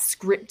talk about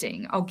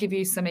scripting, I'll give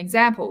you some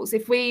examples.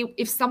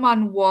 If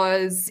someone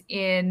was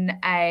in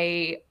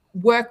a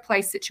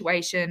workplace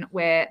situation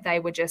where they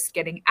were just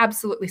getting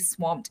absolutely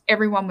swamped,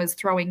 everyone was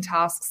throwing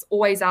tasks,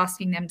 always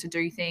asking them to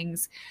do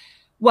things,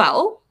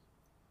 well,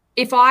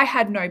 if I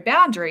had no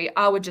boundary,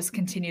 I would just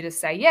continue to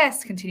say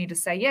yes, continue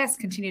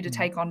to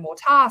take on more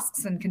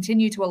tasks, and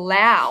continue to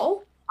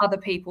allow other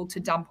people to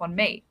dump on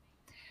me.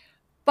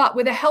 But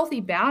with a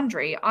healthy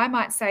boundary, I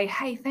might say,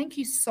 hey, thank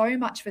you so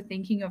much for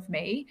thinking of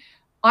me.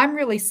 I'm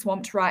really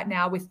swamped right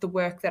now with the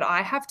work that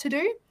I have to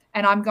do,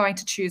 and I'm going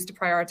to choose to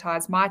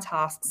prioritize my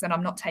tasks, and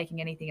I'm not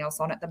taking anything else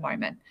on at the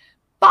moment.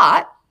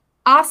 But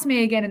ask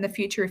me again in the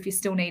future if you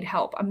still need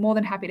help. I'm more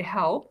than happy to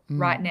help.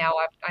 Right now,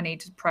 I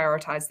need to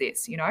prioritize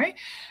this,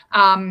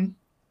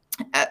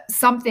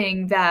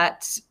 something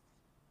that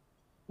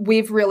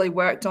we've really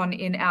worked on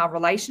in our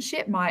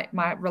relationship, my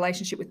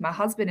relationship with my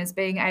husband, is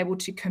being able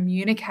to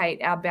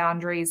communicate our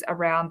boundaries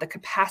around the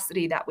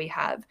capacity that we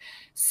have.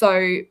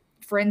 So,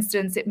 for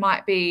instance, it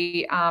might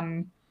be,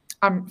 I'm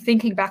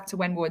thinking back to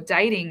when we were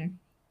dating,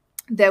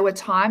 there were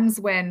times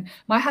when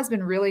my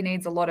husband really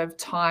needs a lot of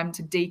time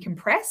to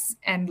decompress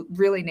and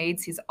really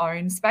needs his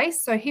own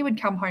space. So he would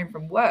come home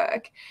from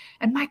work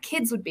and my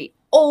kids would be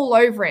all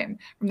over him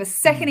from the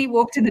second he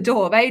walked in the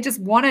door. They just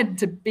wanted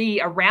to be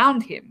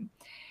around him.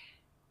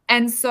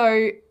 And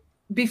so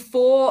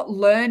before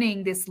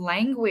learning this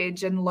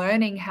language and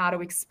learning how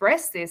to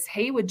express this,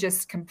 he would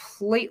just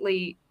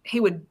he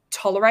would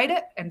tolerate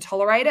it and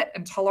tolerate it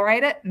and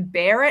tolerate it and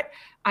bear it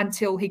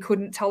until he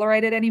couldn't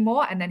tolerate it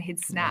anymore, and then he'd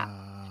snap.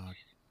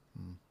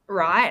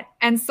 Right?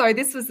 And so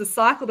this was the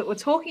cycle that we're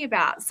talking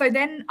about. So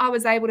then I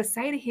was able to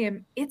say to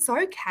him, it's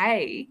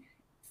okay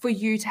for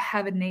you to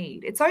have a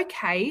need. It's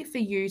okay for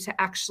you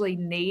to actually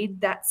need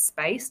that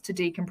space to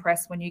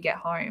decompress when you get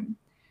home.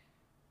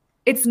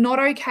 It's not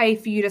okay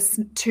for you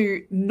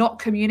to not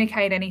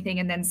communicate anything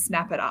and then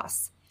snap at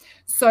us.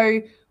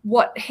 So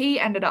what he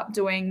ended up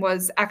doing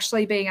was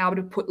actually being able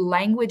to put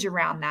language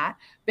around that,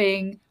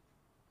 being,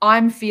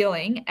 I'm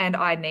feeling and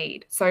I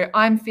need. So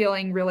I'm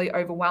feeling really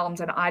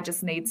overwhelmed and I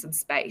just need some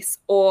space.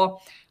 Or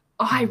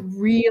I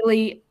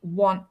really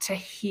want to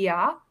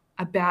hear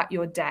about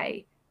your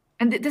day.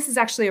 And this is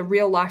actually a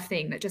real life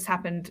thing that just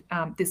happened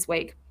this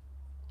week.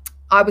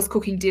 I was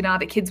cooking dinner.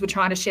 The kids were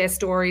trying to share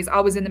stories. I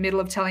was in the middle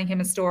of telling him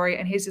a story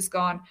and he's just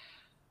gone,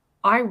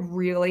 I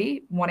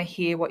really want to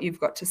hear what you've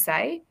got to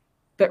say.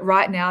 But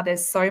right now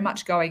there's so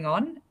much going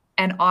on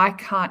and I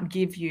can't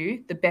give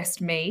you the best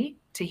me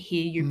to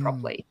hear you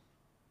properly.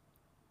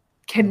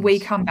 Can we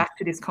come back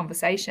to this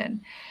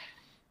conversation?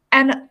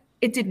 And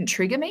it didn't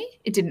trigger me.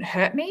 It didn't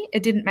hurt me.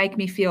 It didn't make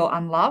me feel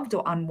unloved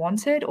or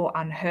unwanted or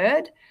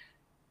unheard.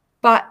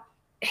 But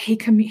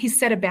he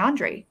set a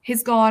boundary.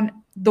 He's gone,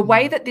 the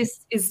way that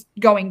this is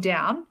going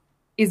down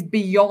is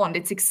beyond,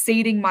 it's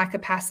exceeding my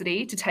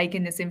capacity to take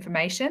in this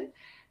information.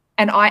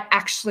 And I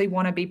actually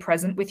want to be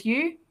present with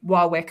you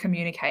while we're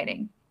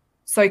communicating.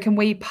 So can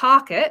we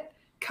park it,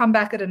 come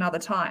back at another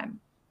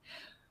time?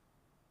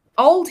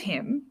 Old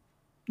him,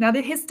 now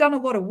that he's done a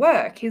lot of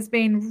work, he's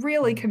been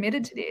really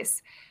committed to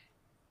this.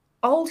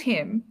 Old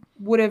him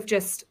would have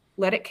just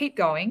let it keep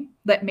going,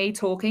 let me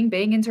talking,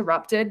 being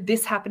interrupted,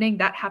 this happening,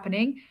 that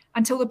happening,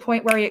 until the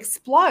point where he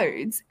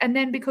explodes. And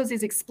then because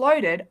he's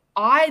exploded,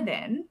 I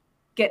then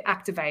get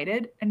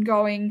activated and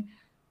going,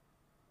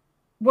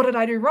 what did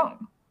I do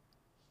wrong?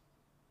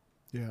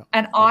 Yeah.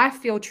 And I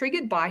feel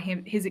triggered by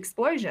his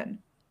explosion.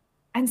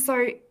 And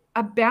so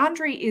a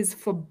boundary is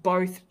for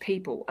both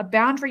people. A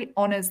boundary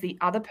honors the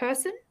other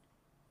person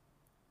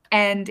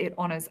and it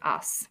honors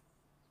us.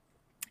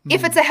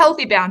 If it's a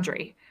healthy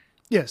boundary.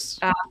 Yes.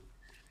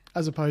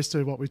 As opposed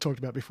to what we talked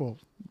about before.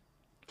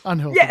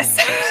 Unhealthy yes.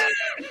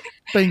 boundaries.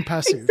 Being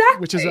passive, exactly.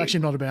 Which is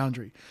actually not a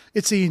boundary.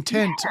 It's the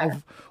intent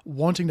of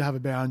wanting to have a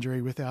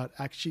boundary without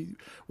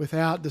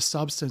the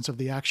substance of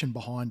the action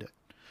behind it.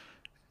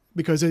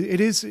 Because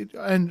it is,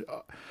 and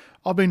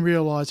I've been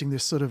realizing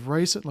this sort of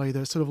recently,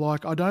 that sort of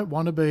like, I don't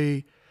want to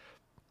be,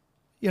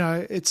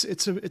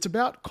 it's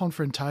about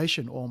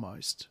confrontation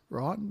almost,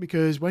 right?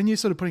 Because when you're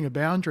sort of putting a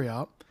boundary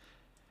up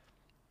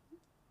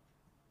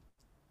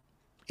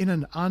in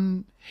an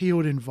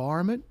unhealed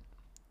environment,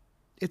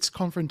 it's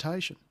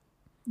confrontation.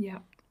 Yeah.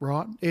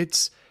 Right?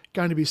 It's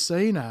going to be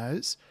seen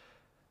as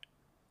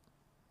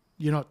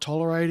you're not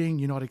tolerating,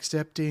 you're not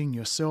accepting,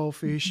 you're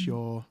selfish,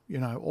 you're,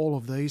 all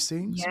of these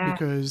things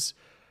because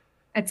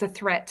it's a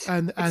threat.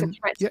 And it's a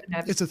threat.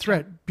 It's a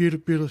threat.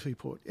 Beautifully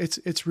put.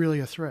 It's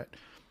really a threat.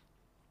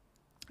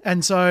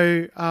 And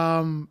so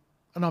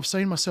and I've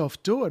seen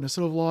myself do it. And it's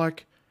sort of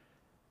like,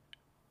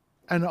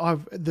 and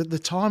the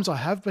times I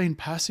have been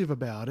passive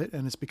about it,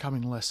 and it's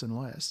becoming less and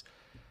less,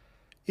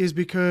 is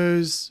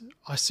because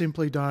I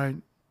simply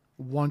don't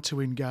want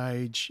to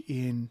engage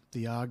in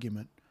the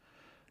argument.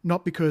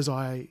 Not because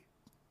I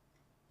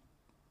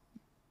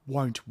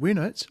won't win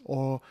it,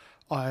 or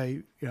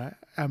I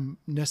am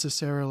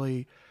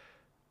necessarily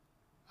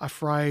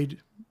afraid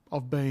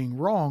of being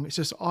wrong. It's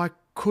just I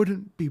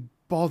couldn't be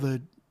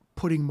bothered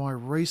putting my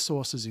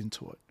resources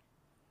into it,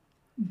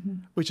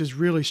 which is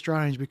really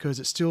strange, because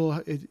it's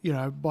still,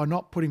 by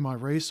not putting my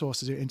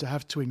resources in, to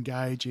have to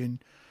engage in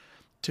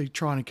to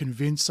trying to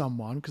convince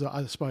someone, because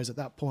I suppose at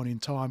that point in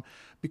time,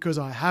 because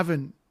I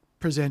haven't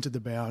presented the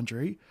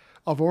boundary,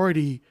 I've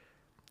already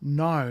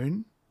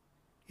known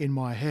in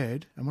my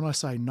head, and when I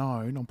say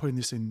known, I'm putting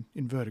this in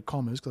inverted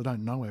commas because I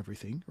don't know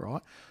everything,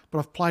 right? But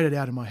I've played it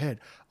out in my head.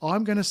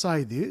 I'm going to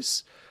say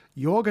this,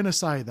 you're going to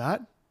say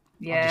that.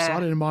 Yeah. I've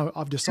decided in my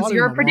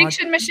you're a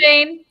prediction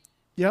machine.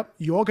 Yep,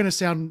 you're going to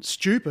sound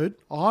stupid.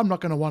 I'm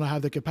not going to want to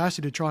have the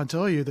capacity to try and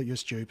tell you that you're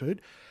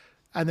stupid.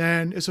 And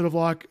then it's sort of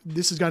like,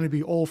 this is going to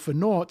be all for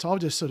naught. So I'll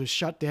just sort of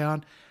shut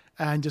down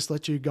and just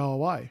let you go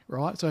away,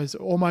 right? So it's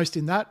almost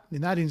in that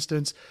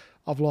instance,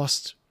 I've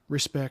lost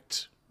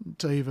respect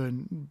to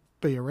even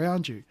be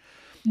around you,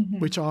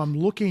 which I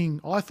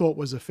thought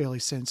was a fairly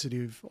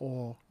sensitive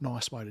or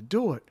nice way to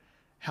do it.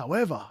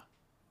 However,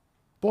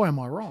 boy, am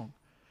I wrong.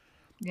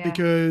 Yeah.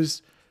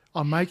 Because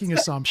I'm making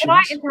assumptions. Can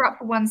I interrupt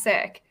for one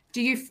sec?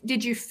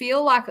 Did you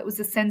feel like it was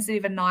a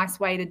sensitive and nice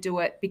way to do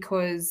it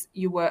because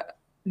you were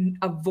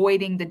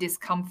avoiding the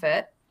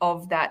discomfort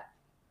of that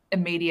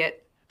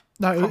immediate?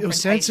 No, it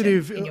was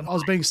sensitive. I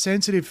was being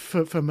sensitive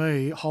for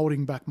me,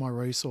 holding back my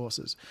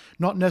resources,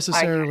 not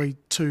necessarily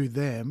to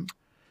them.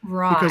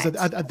 Right. Because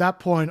at that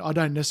point, I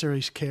don't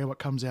necessarily care what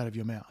comes out of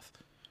your mouth,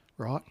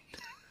 right?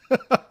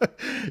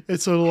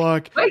 It's sort of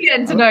like... We're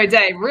getting to know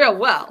Dave real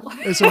well.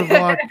 It's sort of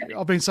like,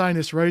 I've been saying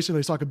this recently,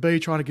 it's like a bee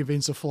trying to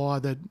convince a fly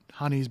that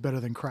honey is better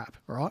than crap,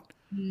 right?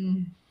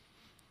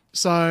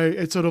 So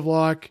it's sort of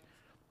like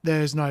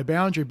there's no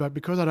boundary, but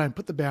because I don't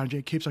put the boundary,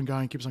 it keeps on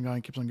going, keeps on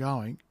going, keeps on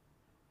going.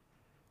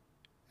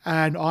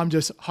 And I'm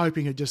just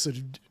hoping it just sort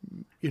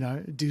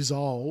of,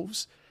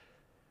 dissolves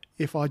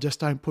if I just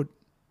don't put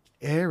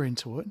air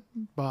into it.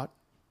 But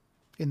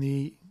in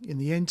the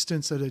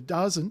instance that it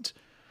doesn't,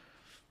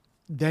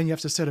 then you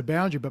have to set a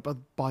boundary.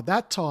 But by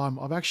that time,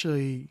 I've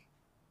actually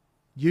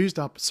used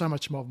up so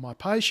much of my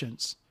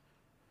patience,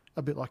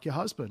 a bit like your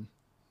husband.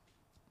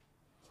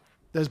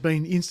 There's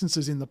been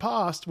instances in the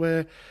past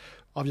where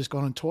I've just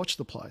gone and torched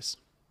the place,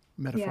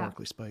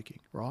 metaphorically speaking,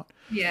 right?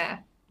 Yeah.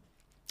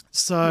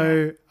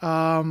 So,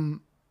 and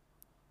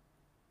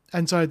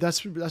so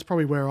that's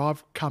probably where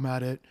I've come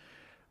at it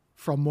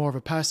from more of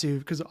a passive,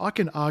 because I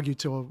can argue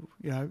to,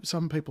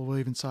 some people will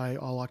even say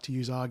I like to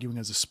use arguing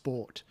as a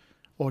sport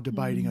or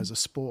debating as a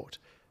sport.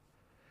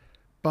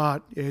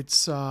 But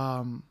it's...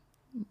 for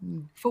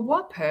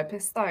what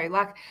purpose though?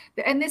 Like,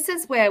 and this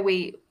is where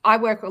I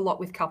work a lot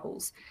with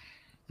couples,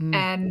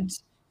 and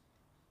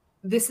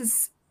this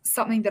is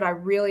something that I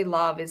really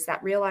love, is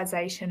that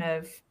realization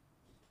of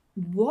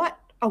what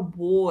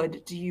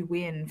award do you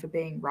win for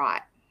being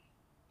right?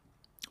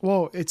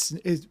 Well,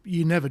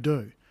 you never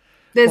do.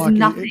 There's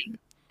nothing.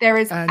 There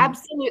is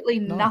absolutely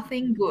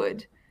nothing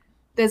good.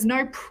 There's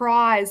no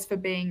prize for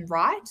being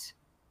right,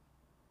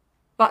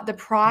 but the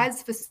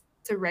prize for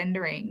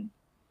surrendering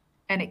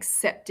and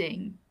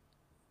accepting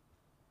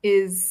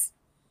is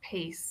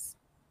peace.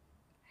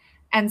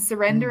 And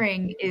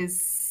surrendering is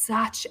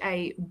such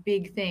a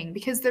big thing,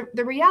 because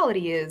the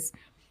reality is,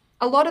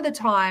 a lot of the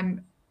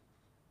time,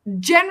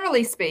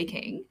 generally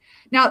speaking,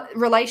 now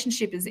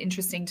relationship is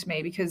interesting to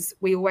me because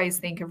we always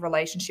think of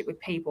relationship with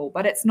people,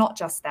 but it's not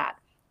just that.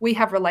 We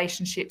have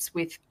relationships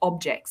with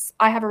objects.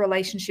 I have a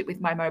relationship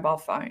with my mobile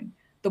phone.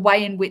 The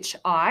way in which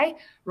I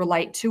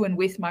relate to and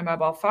with my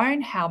mobile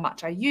phone, how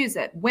much I use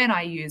it, when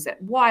I use it,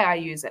 why I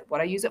use it,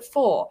 what I use it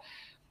for,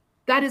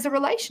 that is a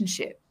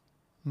relationship.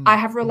 I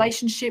have a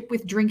relationship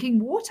with drinking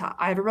water.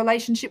 I have a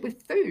relationship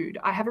with food.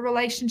 I have a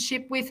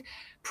relationship with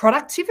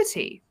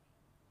productivity.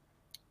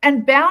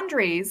 And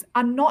boundaries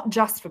are not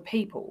just for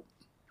people.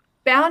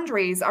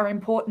 Boundaries are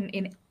important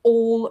in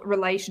all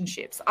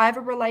relationships. I have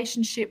a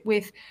relationship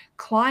with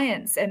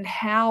clients and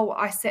how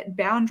I set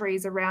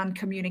boundaries around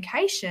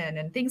communication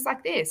and things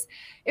like this.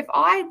 If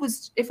I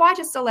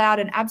just allowed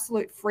an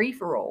absolute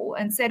free-for-all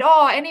and said,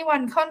 oh,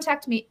 anyone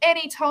contact me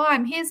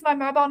anytime, here's my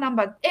mobile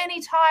number,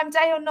 anytime,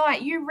 day or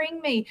night, you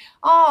ring me.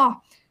 Oh,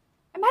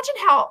 imagine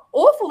how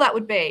awful that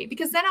would be,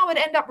 because then I would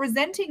end up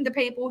resenting the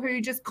people who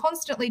just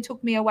constantly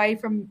took me away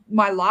from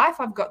my life.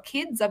 I've got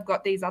kids, I've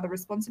got these other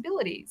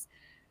responsibilities.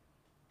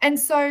 And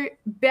so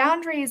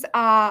boundaries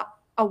are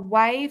a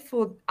way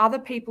for other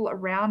people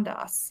around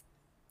us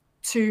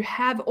to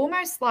have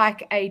almost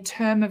like a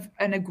term of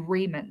an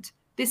agreement.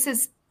 This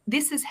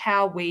is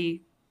how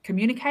we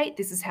communicate.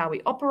 This is how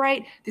we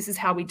operate. This is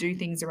how we do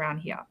things around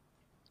here.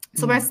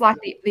 It's almost like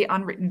the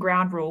unwritten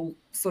ground rule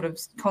sort of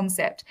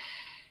concept.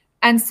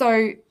 And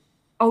so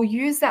I'll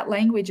use that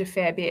language a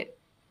fair bit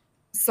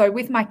So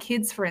with my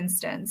kids, for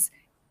instance,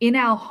 in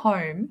our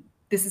home,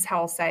 this is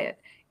how I'll say it.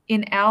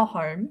 In our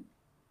home,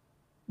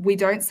 we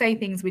don't say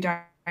things we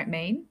don't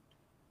mean,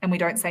 and we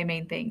don't say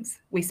mean things.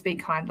 We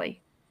speak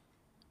kindly.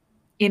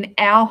 In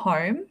our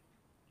home,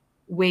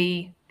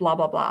 we blah,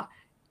 blah, blah.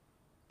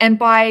 And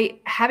by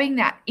having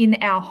that in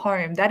our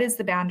home, that is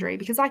the boundary,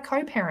 because I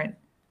co-parent.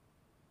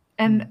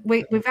 And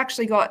we've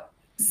actually got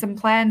some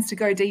plans to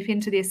go deep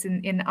into this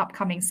in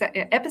upcoming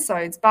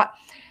episodes, but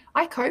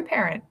I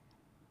co-parent.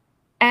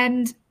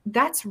 And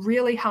that's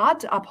really hard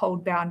to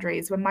uphold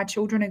boundaries when my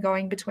children are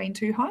going between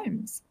two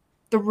homes.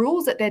 The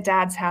rules at their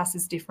dad's house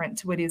is different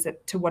to what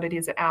it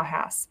is at our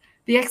house.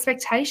 The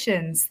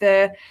expectations,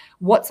 the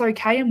what's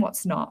okay and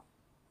what's not.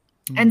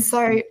 And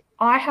so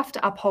I have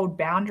to uphold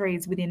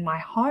boundaries within my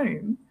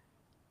home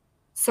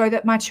so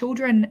that my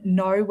children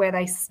know where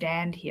they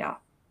stand here.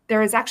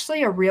 There is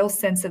actually a real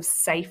sense of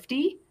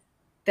safety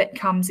that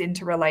comes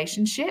into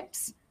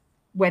relationships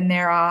when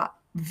there are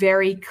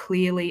very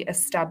clearly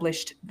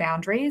established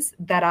boundaries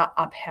that are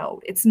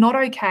upheld. It's not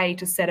okay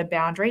to set a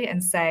boundary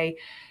and say,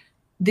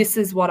 this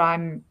is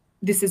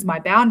my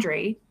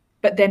boundary,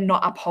 but then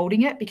not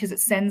upholding it, because it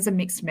sends a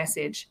mixed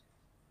message.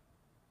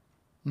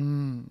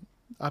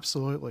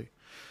 Absolutely.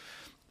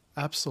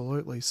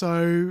 Absolutely.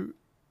 So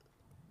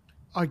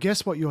I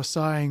guess what you're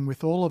saying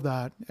with all of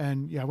that,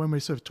 and when we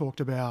sort of talked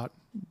about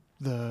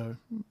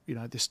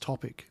this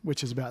topic,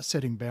 which is about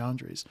setting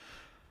boundaries,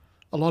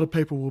 a lot of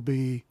people will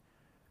be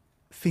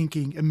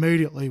thinking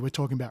immediately we're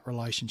talking about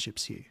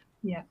relationships here.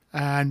 Yeah.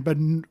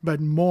 But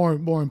more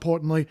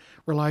importantly,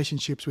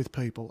 relationships with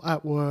people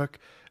at work,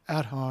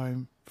 at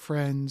home,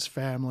 friends,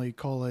 family,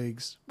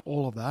 colleagues,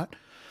 all of that.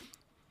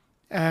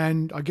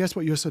 And I guess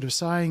what you're sort of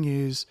saying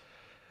is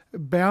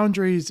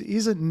boundaries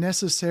isn't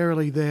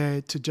necessarily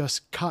there to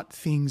just cut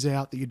things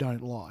out that you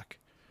don't like,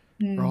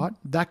 right?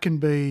 That can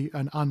be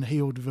an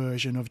unhealed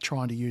version of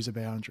trying to use a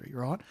boundary,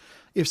 right?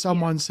 If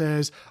someone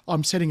says,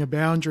 I'm setting a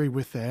boundary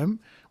with them,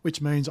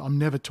 which means I'm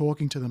never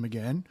talking to them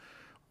again,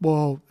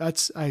 well,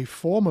 that's a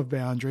form of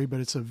boundary, but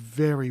it's a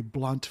very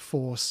blunt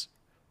force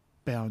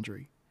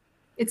boundary.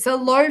 It's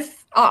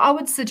I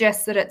would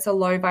suggest that it's a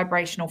low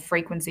vibrational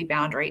frequency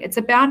boundary. It's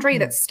a boundary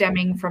that's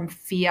stemming from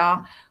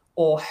fear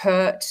or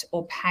hurt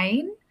or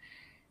pain.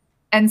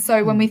 And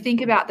so when we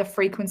think about the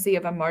frequency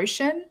of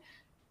emotion,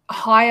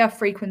 higher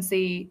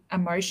frequency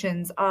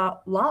emotions are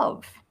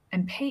love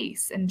and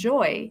peace and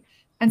joy.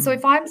 And so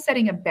if I'm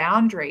setting a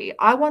boundary,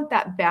 I want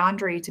that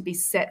boundary to be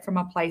set from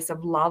a place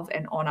of love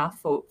and honor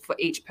for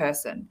each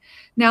person.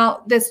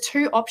 Now, there's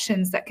two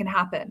options that can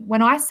happen.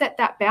 When I set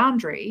that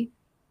boundary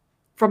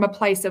from a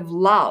place of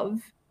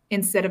love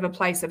instead of a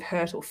place of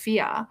hurt or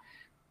fear,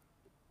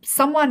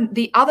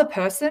 the other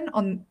person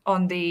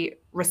on the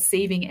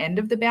receiving end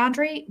of the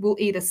boundary will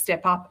either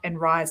step up and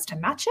rise to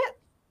match it,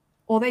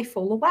 or they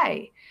fall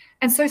away.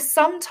 And so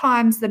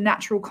sometimes the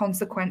natural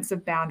consequence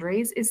of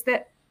boundaries is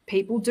that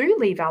people do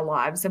leave our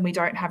lives and we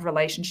don't have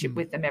relationship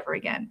with them ever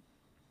again.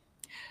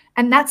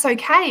 And that's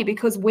okay,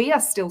 because we are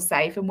still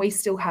safe and we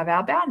still have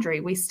our boundary.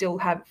 We still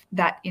have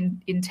that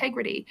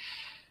integrity.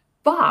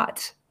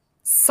 But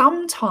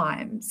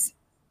sometimes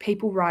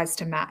people rise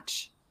to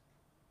match.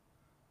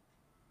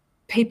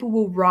 People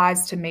will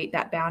rise to meet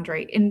that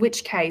boundary, in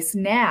which case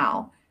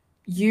now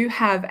you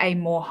have a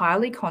more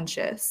highly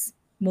conscious,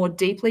 more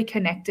deeply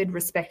connected,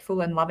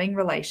 respectful and loving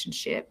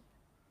relationship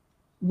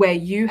where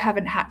you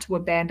haven't had to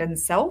abandon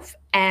self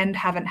and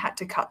haven't had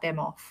to cut them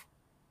off,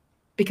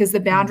 because the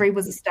boundary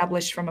was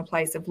established from a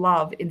place of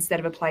love instead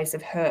of a place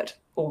of hurt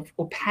or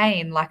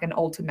pain, like an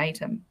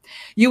ultimatum.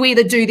 You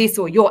either do this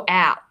or you're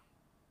out.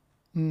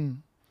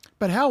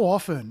 But how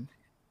often,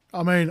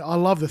 I mean, I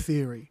love the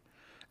theory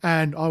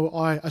and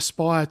I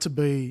aspire to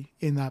be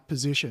in that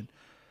position,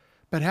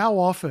 but how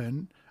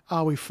often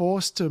are we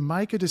forced to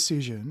make a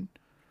decision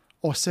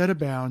or set a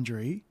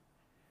boundary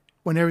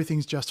when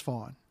everything's just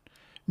fine?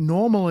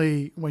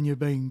 Normally, when you're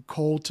being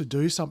called to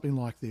do something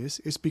like this,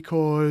 it's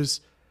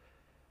because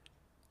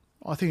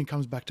I think it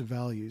comes back to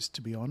values,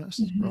 to be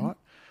honest, right?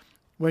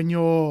 When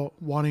you're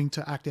wanting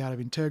to act out of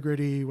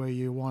integrity, where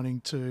you're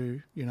wanting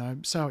to,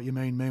 say what you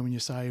mean when you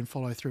say and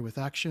follow through with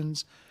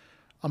actions,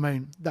 I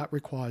mean, that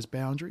requires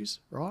boundaries,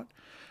 right?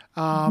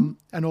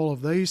 And all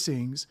of these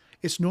things,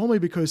 it's normally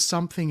because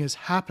something has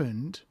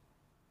happened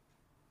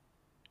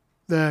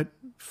that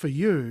for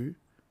you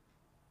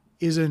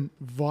isn't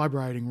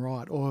vibrating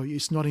right, or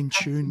it's not in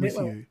tune with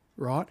you,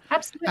 right?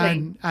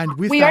 Absolutely. And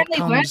with we that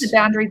only learn the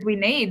boundaries we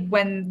need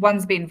when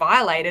one's been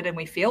violated and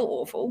we feel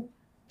awful.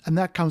 And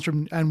that comes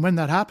from, and when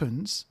that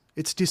happens,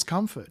 it's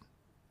discomfort.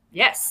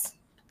 Yes.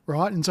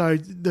 Right? And so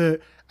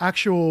the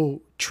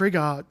actual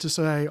trigger to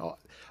say,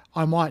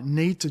 I might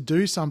need to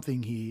do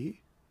something here,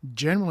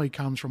 generally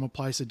comes from a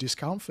place of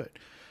discomfort.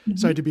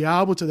 So to be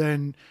able to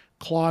then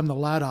climb the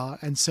ladder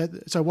and so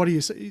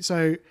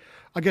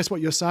I guess what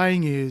you're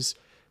saying is,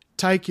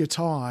 take your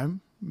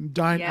time,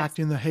 don't act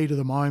in the heat of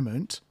the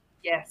moment.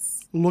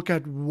 Yes. Look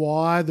at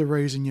why the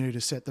reason you need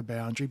to set the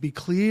boundary, be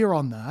clear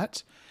on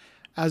that,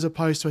 as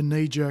opposed to a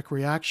knee-jerk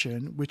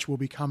reaction, which will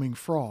be coming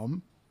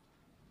from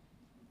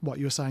what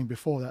you were saying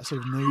before, that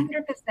sort of need.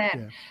 100%.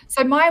 Yeah.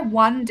 So my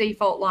one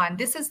default line,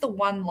 this is the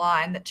one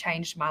line that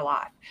changed my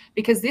life,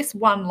 because this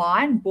one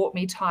line bought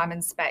me time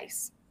and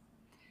space.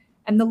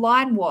 And the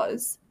line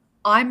was,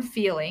 I'm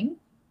feeling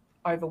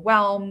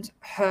overwhelmed,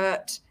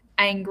 hurt,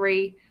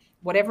 angry,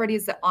 whatever it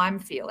is that I'm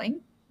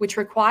feeling, which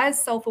requires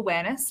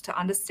self-awareness to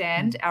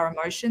understand our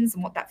emotions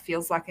and what that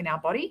feels like in our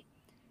body.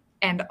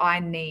 And I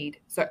need.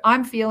 So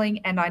I'm feeling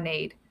and I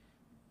need.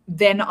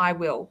 Then I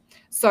will.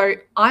 So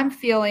I'm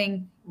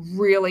feeling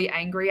really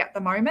angry at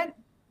the moment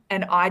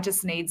and I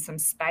just need some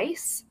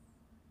space.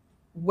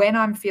 When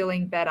I'm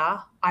feeling better,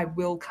 I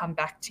will come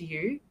back to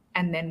you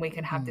and then we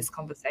can have this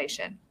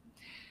conversation.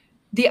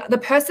 The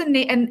person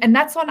and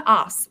that's on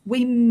us.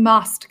 We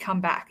must come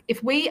back.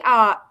 If we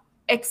are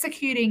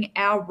executing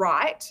our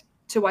right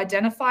to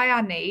identify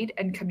our need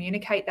and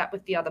communicate that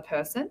with the other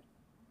person,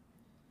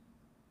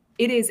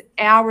 it is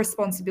our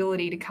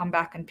responsibility to come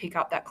back and pick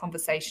up that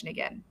conversation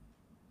again.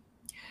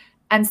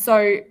 And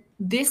so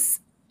this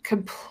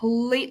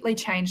completely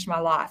changed my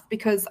life,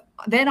 because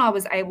then I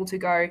was able to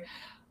go,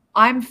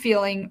 I'm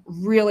feeling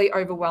really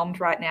overwhelmed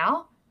right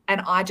now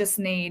and I just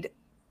need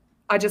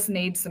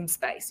some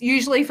space,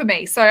 usually for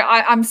me. So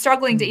I'm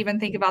struggling to even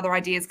think of other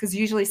ideas, because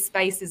usually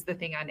space is the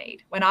thing I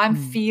need. When I'm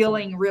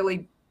feeling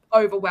really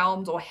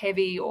overwhelmed or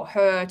heavy or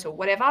hurt or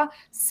whatever,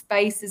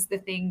 space is the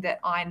thing that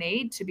I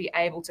need to be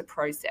able to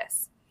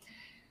process.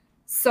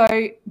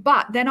 So,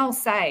 but then I'll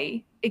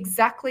say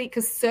exactly,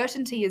 because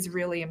certainty is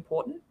really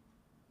important.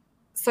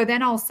 So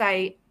then I'll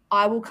say,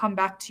 I will come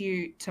back to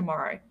you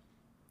tomorrow,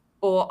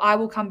 or I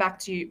will come back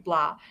to you,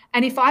 blah.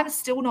 And if I'm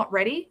still not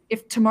ready,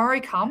 if tomorrow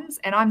comes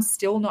and I'm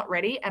still not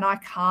ready and I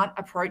can't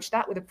approach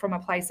that from a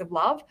place of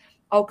love,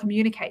 I'll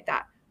communicate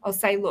that. I'll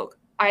say, look,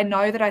 I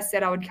know that I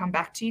said I would come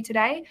back to you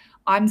today.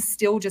 I'm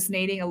still just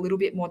needing a little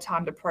bit more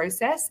time to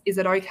process. Is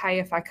it okay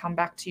if I come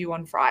back to you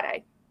on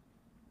Friday?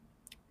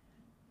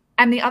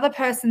 And the other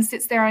person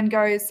sits there and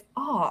goes,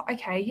 oh,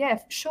 okay, yeah,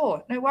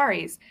 sure, no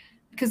worries,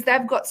 because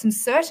they've got some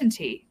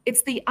certainty.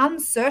 It's the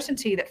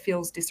uncertainty that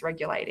feels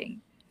dysregulating.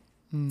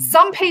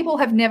 Some people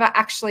have never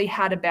actually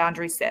had a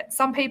boundary set.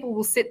 Some people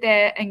will sit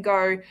there and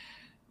go,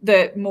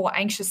 the more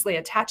anxiously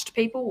attached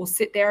people will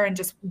sit there and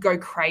just go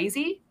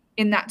crazy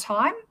in that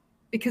time,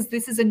 because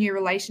this is a new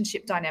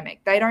relationship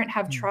dynamic. They don't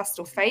have trust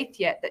or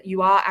faith yet that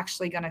you are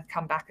actually going to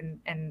come back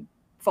and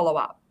follow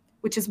up,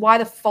 which is why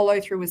the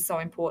follow through is so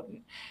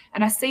important.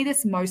 And I see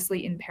this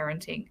mostly in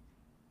parenting,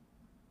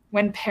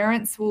 when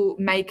parents will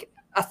make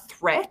a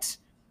threat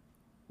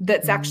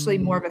that's actually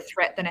more of a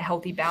threat than a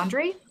healthy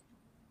boundary.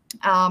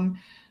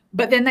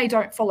 But then they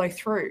don't follow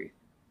through.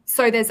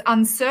 So there's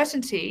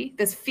uncertainty,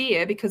 there's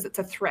fear because it's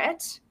a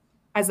threat,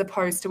 as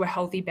opposed to a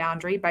healthy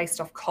boundary based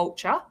off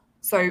culture.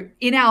 So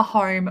in our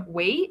home,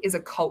 we is a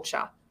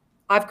culture.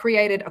 I've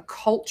created a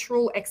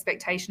cultural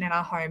expectation in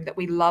our home that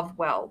we love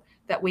well,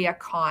 that we are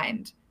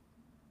kind,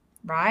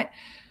 right?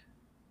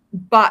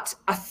 But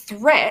a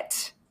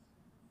threat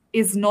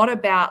is not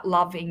about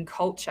loving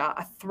culture.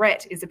 A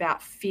threat is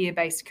about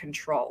fear-based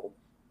control.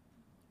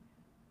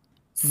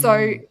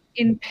 So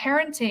in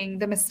parenting,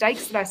 the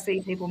mistakes that I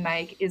see people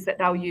make is that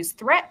they'll use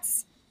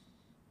threats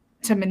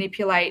to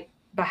manipulate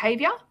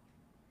behavior,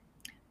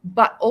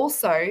 but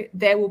also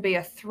there will be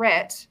a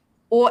threat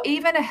or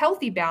even a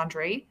healthy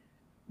boundary,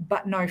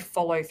 but no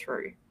follow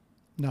through.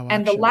 No and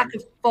action. the lack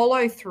of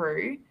follow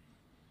through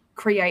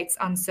creates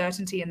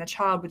uncertainty in the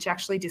child, which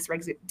actually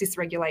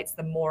dysregulates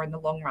them more in the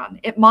long run.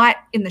 It might,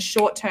 in the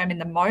short term, in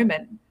the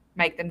moment,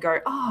 make them go,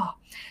 oh.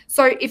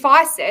 So if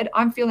I said,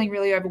 I'm feeling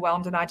really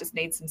overwhelmed and I just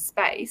need some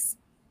space,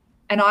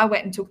 and I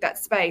went and took that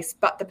space,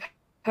 but the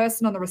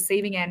person on the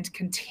receiving end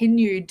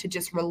continued to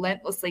just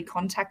relentlessly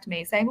contact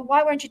me saying, well,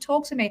 why won't you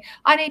talk to me?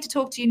 I need to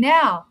talk to you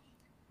now.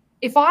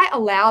 If I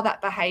allow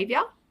that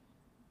behavior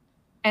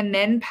and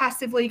then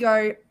passively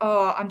go,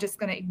 oh, I'm just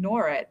going to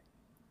ignore it,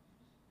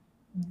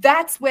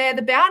 that's where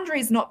the boundary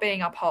is not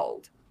being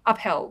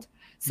upheld.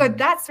 So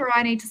that's where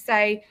I need to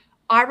say,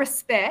 I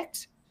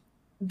respect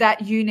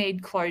that you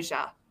need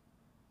closure.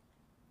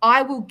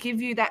 I will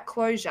give you that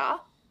closure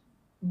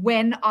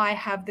when I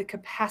have the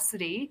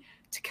capacity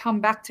to come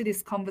back to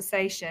this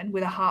conversation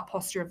with a heart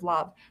posture of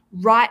love.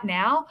 Right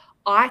now,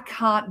 I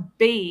can't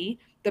be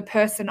the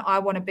person I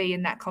want to be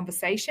in that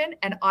conversation,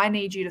 and I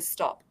need you to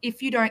stop.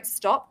 If you don't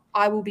stop,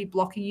 I will be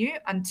blocking you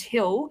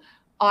until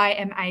I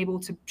am able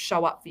to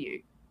show up for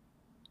you.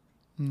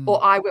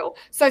 Or I will.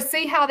 So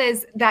see how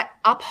there's that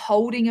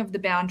upholding of the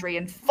boundary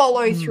and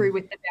follow through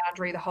with the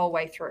boundary the whole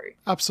way through.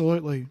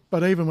 Absolutely.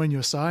 But even when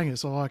you're saying it,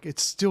 so like,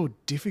 it's still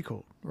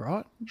difficult,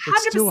 right? 100%.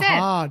 It's still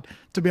hard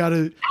to be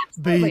able to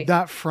be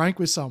that frank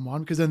with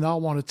someone, because then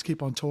they'll want to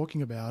keep on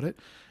talking about it.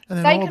 And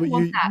then, They can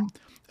want that.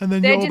 And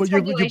then Their you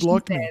dysregulation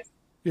blocked is me. theirs.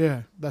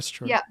 Yeah, that's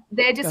true. Yeah,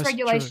 their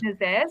dysregulation is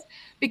theirs,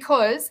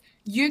 because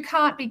you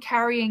can't be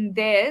carrying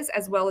theirs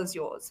as well as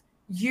yours.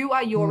 You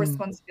are your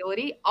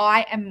responsibility.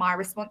 I am my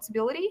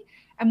responsibility.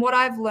 And what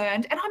I've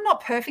learned, and I'm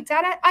not perfect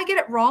at it, I get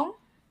it wrong.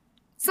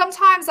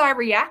 Sometimes I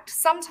react.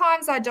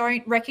 Sometimes I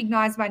don't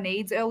recognize my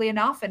needs early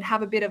enough and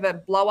have a bit of a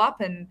blow up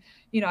and,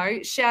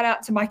 shout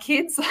out to my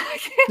kids.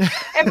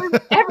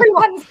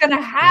 Everyone's going to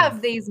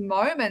have these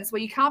moments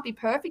where you can't be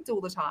perfect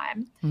all the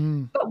time.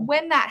 But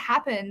when that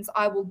happens,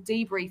 I will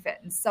debrief it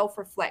and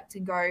self-reflect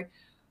and go,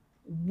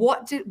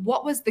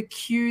 what was the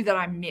cue that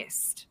I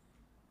missed?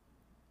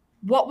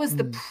 What was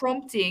the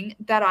prompting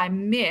that I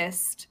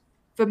missed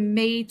for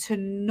me to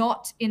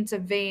not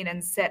intervene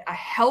and set a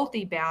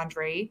healthy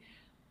boundary,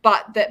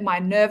 but that my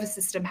nervous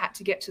system had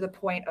to get to the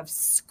point of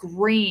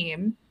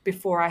scream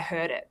before I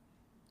heard it?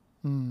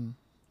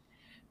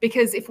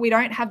 Because if we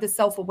don't have the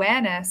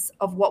self-awareness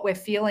of what we're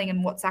feeling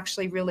and what's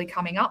actually really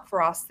coming up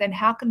for us, then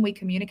how can we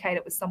communicate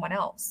it with someone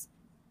else,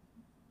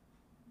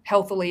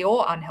 healthily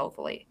or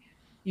unhealthily?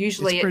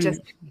 Usually it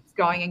just keeps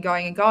going and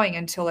going and going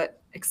until it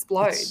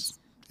explodes.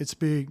 It's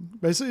big.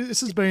 But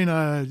this has been,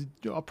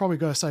 I'll probably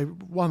got to say,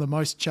 one of the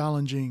most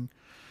challenging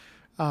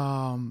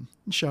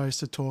shows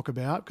to talk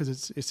about,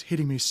 because it's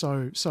hitting me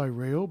so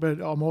real.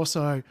 But I'm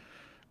also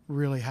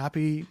really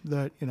happy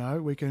that,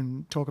 we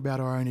can talk about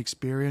our own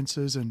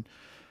experiences and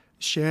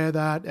share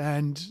that.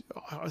 And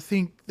I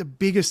think the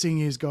biggest thing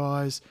is,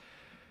 guys,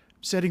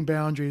 setting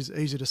boundaries,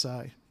 easy to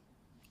say.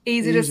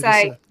 Easy to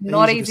say,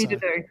 not easy to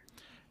do.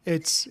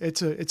 It's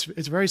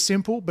very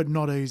simple, but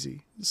not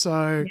easy.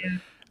 So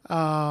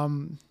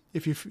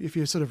if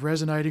you're sort of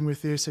resonating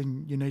with this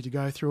and you need to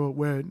go through it,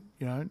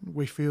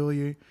 we feel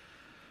you.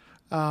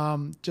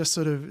 Just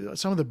sort of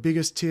some of the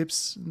biggest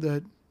tips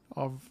that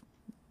I've,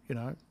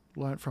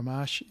 learned from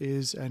Ash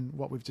is, and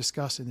what we've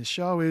discussed in this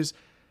show is,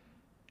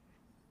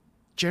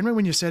 generally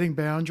when you're setting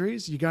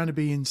boundaries, you're going to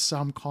be in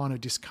some kind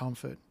of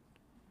discomfort.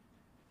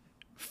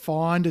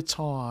 Find a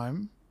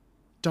time.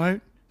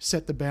 Don't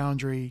set the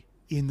boundary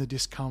in the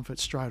discomfort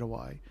straight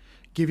away.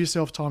 Give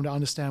yourself time to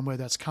understand where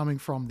that's coming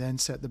from, then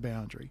set the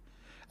boundary.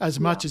 As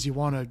much as you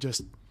want to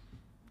just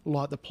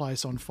light the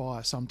place on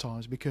fire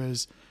sometimes,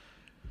 because,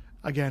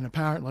 again,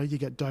 apparently you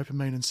get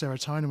dopamine and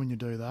serotonin when you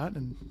do that.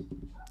 And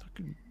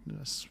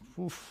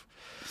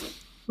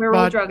we're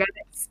all drug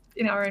addicts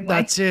in our own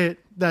way.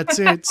 That's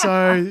it.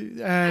 So,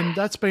 and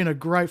that's been a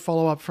great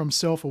follow-up from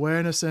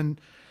self-awareness.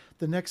 And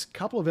the next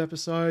couple of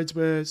episodes,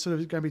 we're sort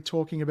of going to be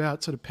talking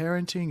about sort of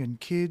parenting and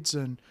kids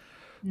and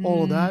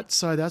all of that.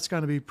 So that's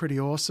going to be pretty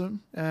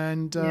awesome.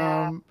 And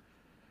can't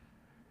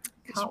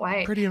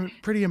wait.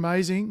 Pretty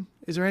amazing.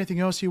 Is there anything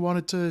else you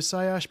wanted to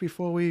say, Ash,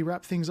 before we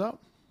wrap things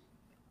up?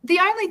 The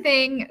only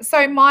thing,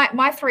 so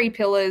my 3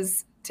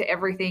 pillars to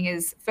everything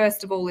is,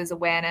 first of all, is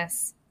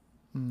awareness.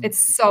 It's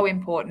so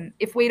important.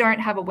 If we don't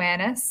have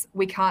awareness,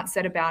 we can't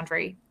set a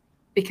boundary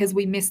because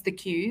we miss the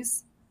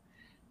cues.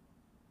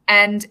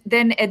 And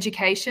then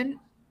education.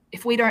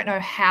 If we don't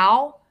know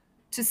how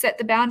to set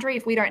the boundary,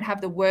 if we don't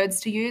have the words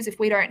to use, if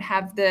we don't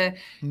have the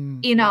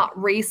inner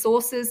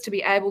resources to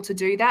be able to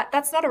do that,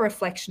 that's not a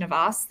reflection of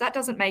us. That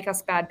doesn't make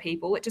us bad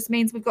people. It just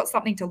means we've got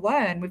something to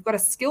learn. We've got a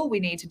skill we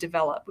need to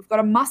develop. We've got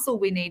a muscle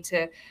we need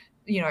to,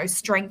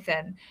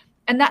 strengthen.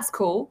 And that's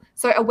cool.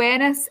 So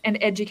awareness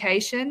and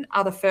education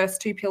are the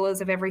first 2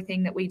 pillars of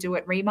everything that we do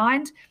at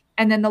Remind.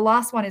 And then the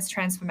last one is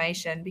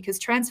transformation, because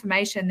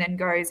transformation then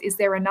goes, is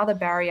there another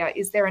barrier?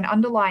 Is there an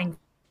underlying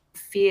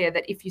fear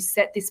that if you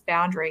set this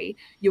boundary,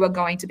 you are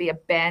going to be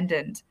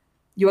abandoned,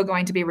 you are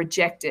going to be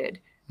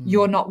rejected,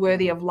 you're not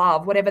worthy of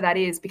love, whatever that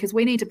is, because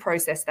we need to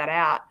process that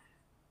out.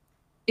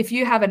 If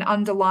you have an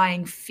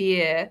underlying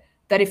fear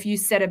that if you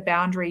set a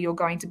boundary, you're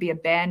going to be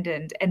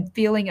abandoned, and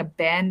feeling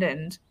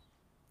abandoned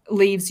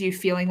leaves you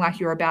feeling like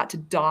you're about to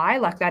die,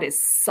 like that is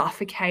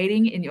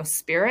suffocating in your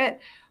spirit,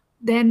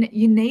 then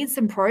you need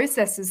some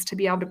processes to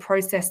be able to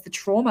process the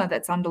trauma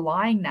that's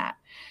underlying that.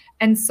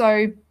 And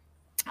so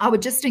I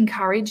would just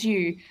encourage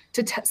you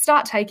to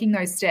start taking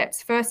those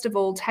steps. First of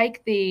all,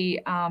 take the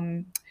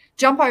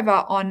jump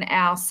over on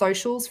our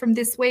socials from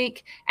this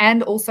week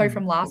and also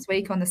from last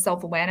week on the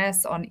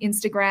self-awareness on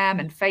Instagram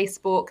and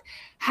Facebook.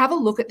 Have a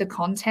look at the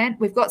content.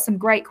 We've got some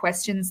great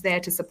questions there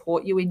to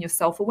support you in your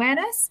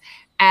self-awareness,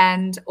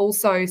 and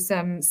also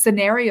some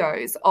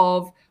scenarios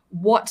of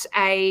what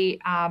a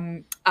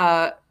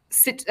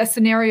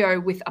scenario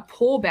with a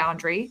poor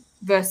boundary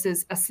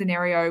versus a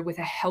scenario with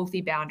a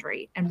healthy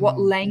boundary, and what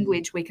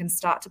language we can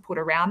start to put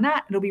around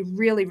that. It'll be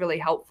really, really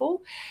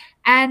helpful.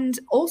 And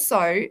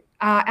also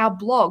our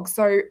blog,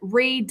 so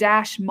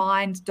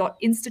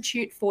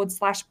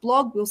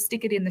re-mind.institute/blog. We'll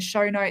stick it in the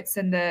show notes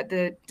and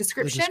the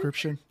description. The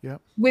description, yeah.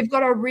 We've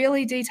got a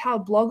really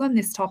detailed blog on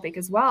this topic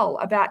as well,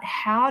 about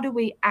how do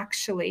we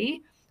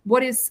actually,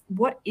 what is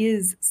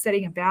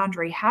setting a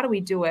boundary? How do we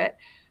do it?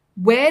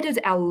 Where does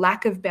our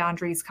lack of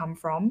boundaries come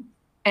from?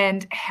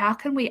 And how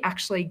can we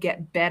actually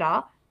get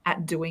better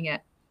at doing it?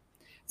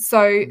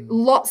 So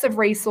lots of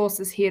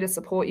resources here to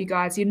support you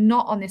guys. You're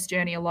not on this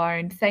journey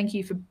alone. Thank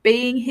you for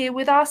being here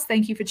with us.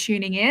 Thank you for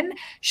tuning in.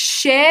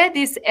 Share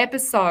this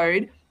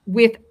episode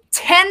with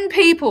 10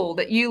 people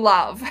that you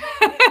love.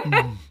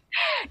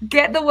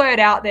 Get the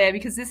word out there,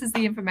 because this is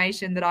the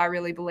information that I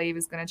really believe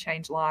is going to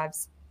change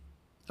lives.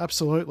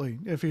 Absolutely.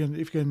 If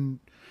you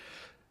can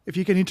if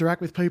you can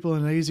interact with people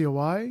in an easier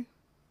way,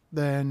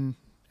 then,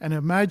 and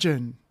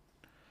imagine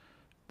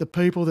the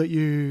people that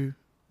you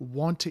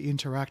want to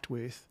interact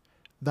with,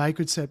 they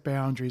could set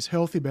boundaries,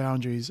 healthy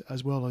boundaries,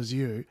 as well as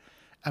you.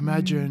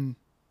 Imagine,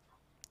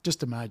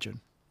 just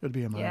imagine. It'd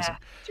be amazing. Yeah,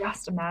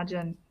 just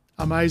imagine.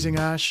 Amazing,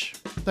 Ash.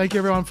 Thank you,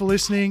 everyone, for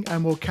listening,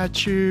 and we'll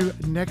catch you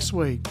next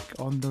week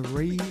on the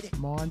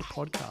Remind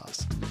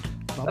podcast.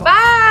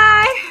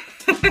 Bye-bye.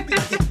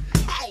 Bye.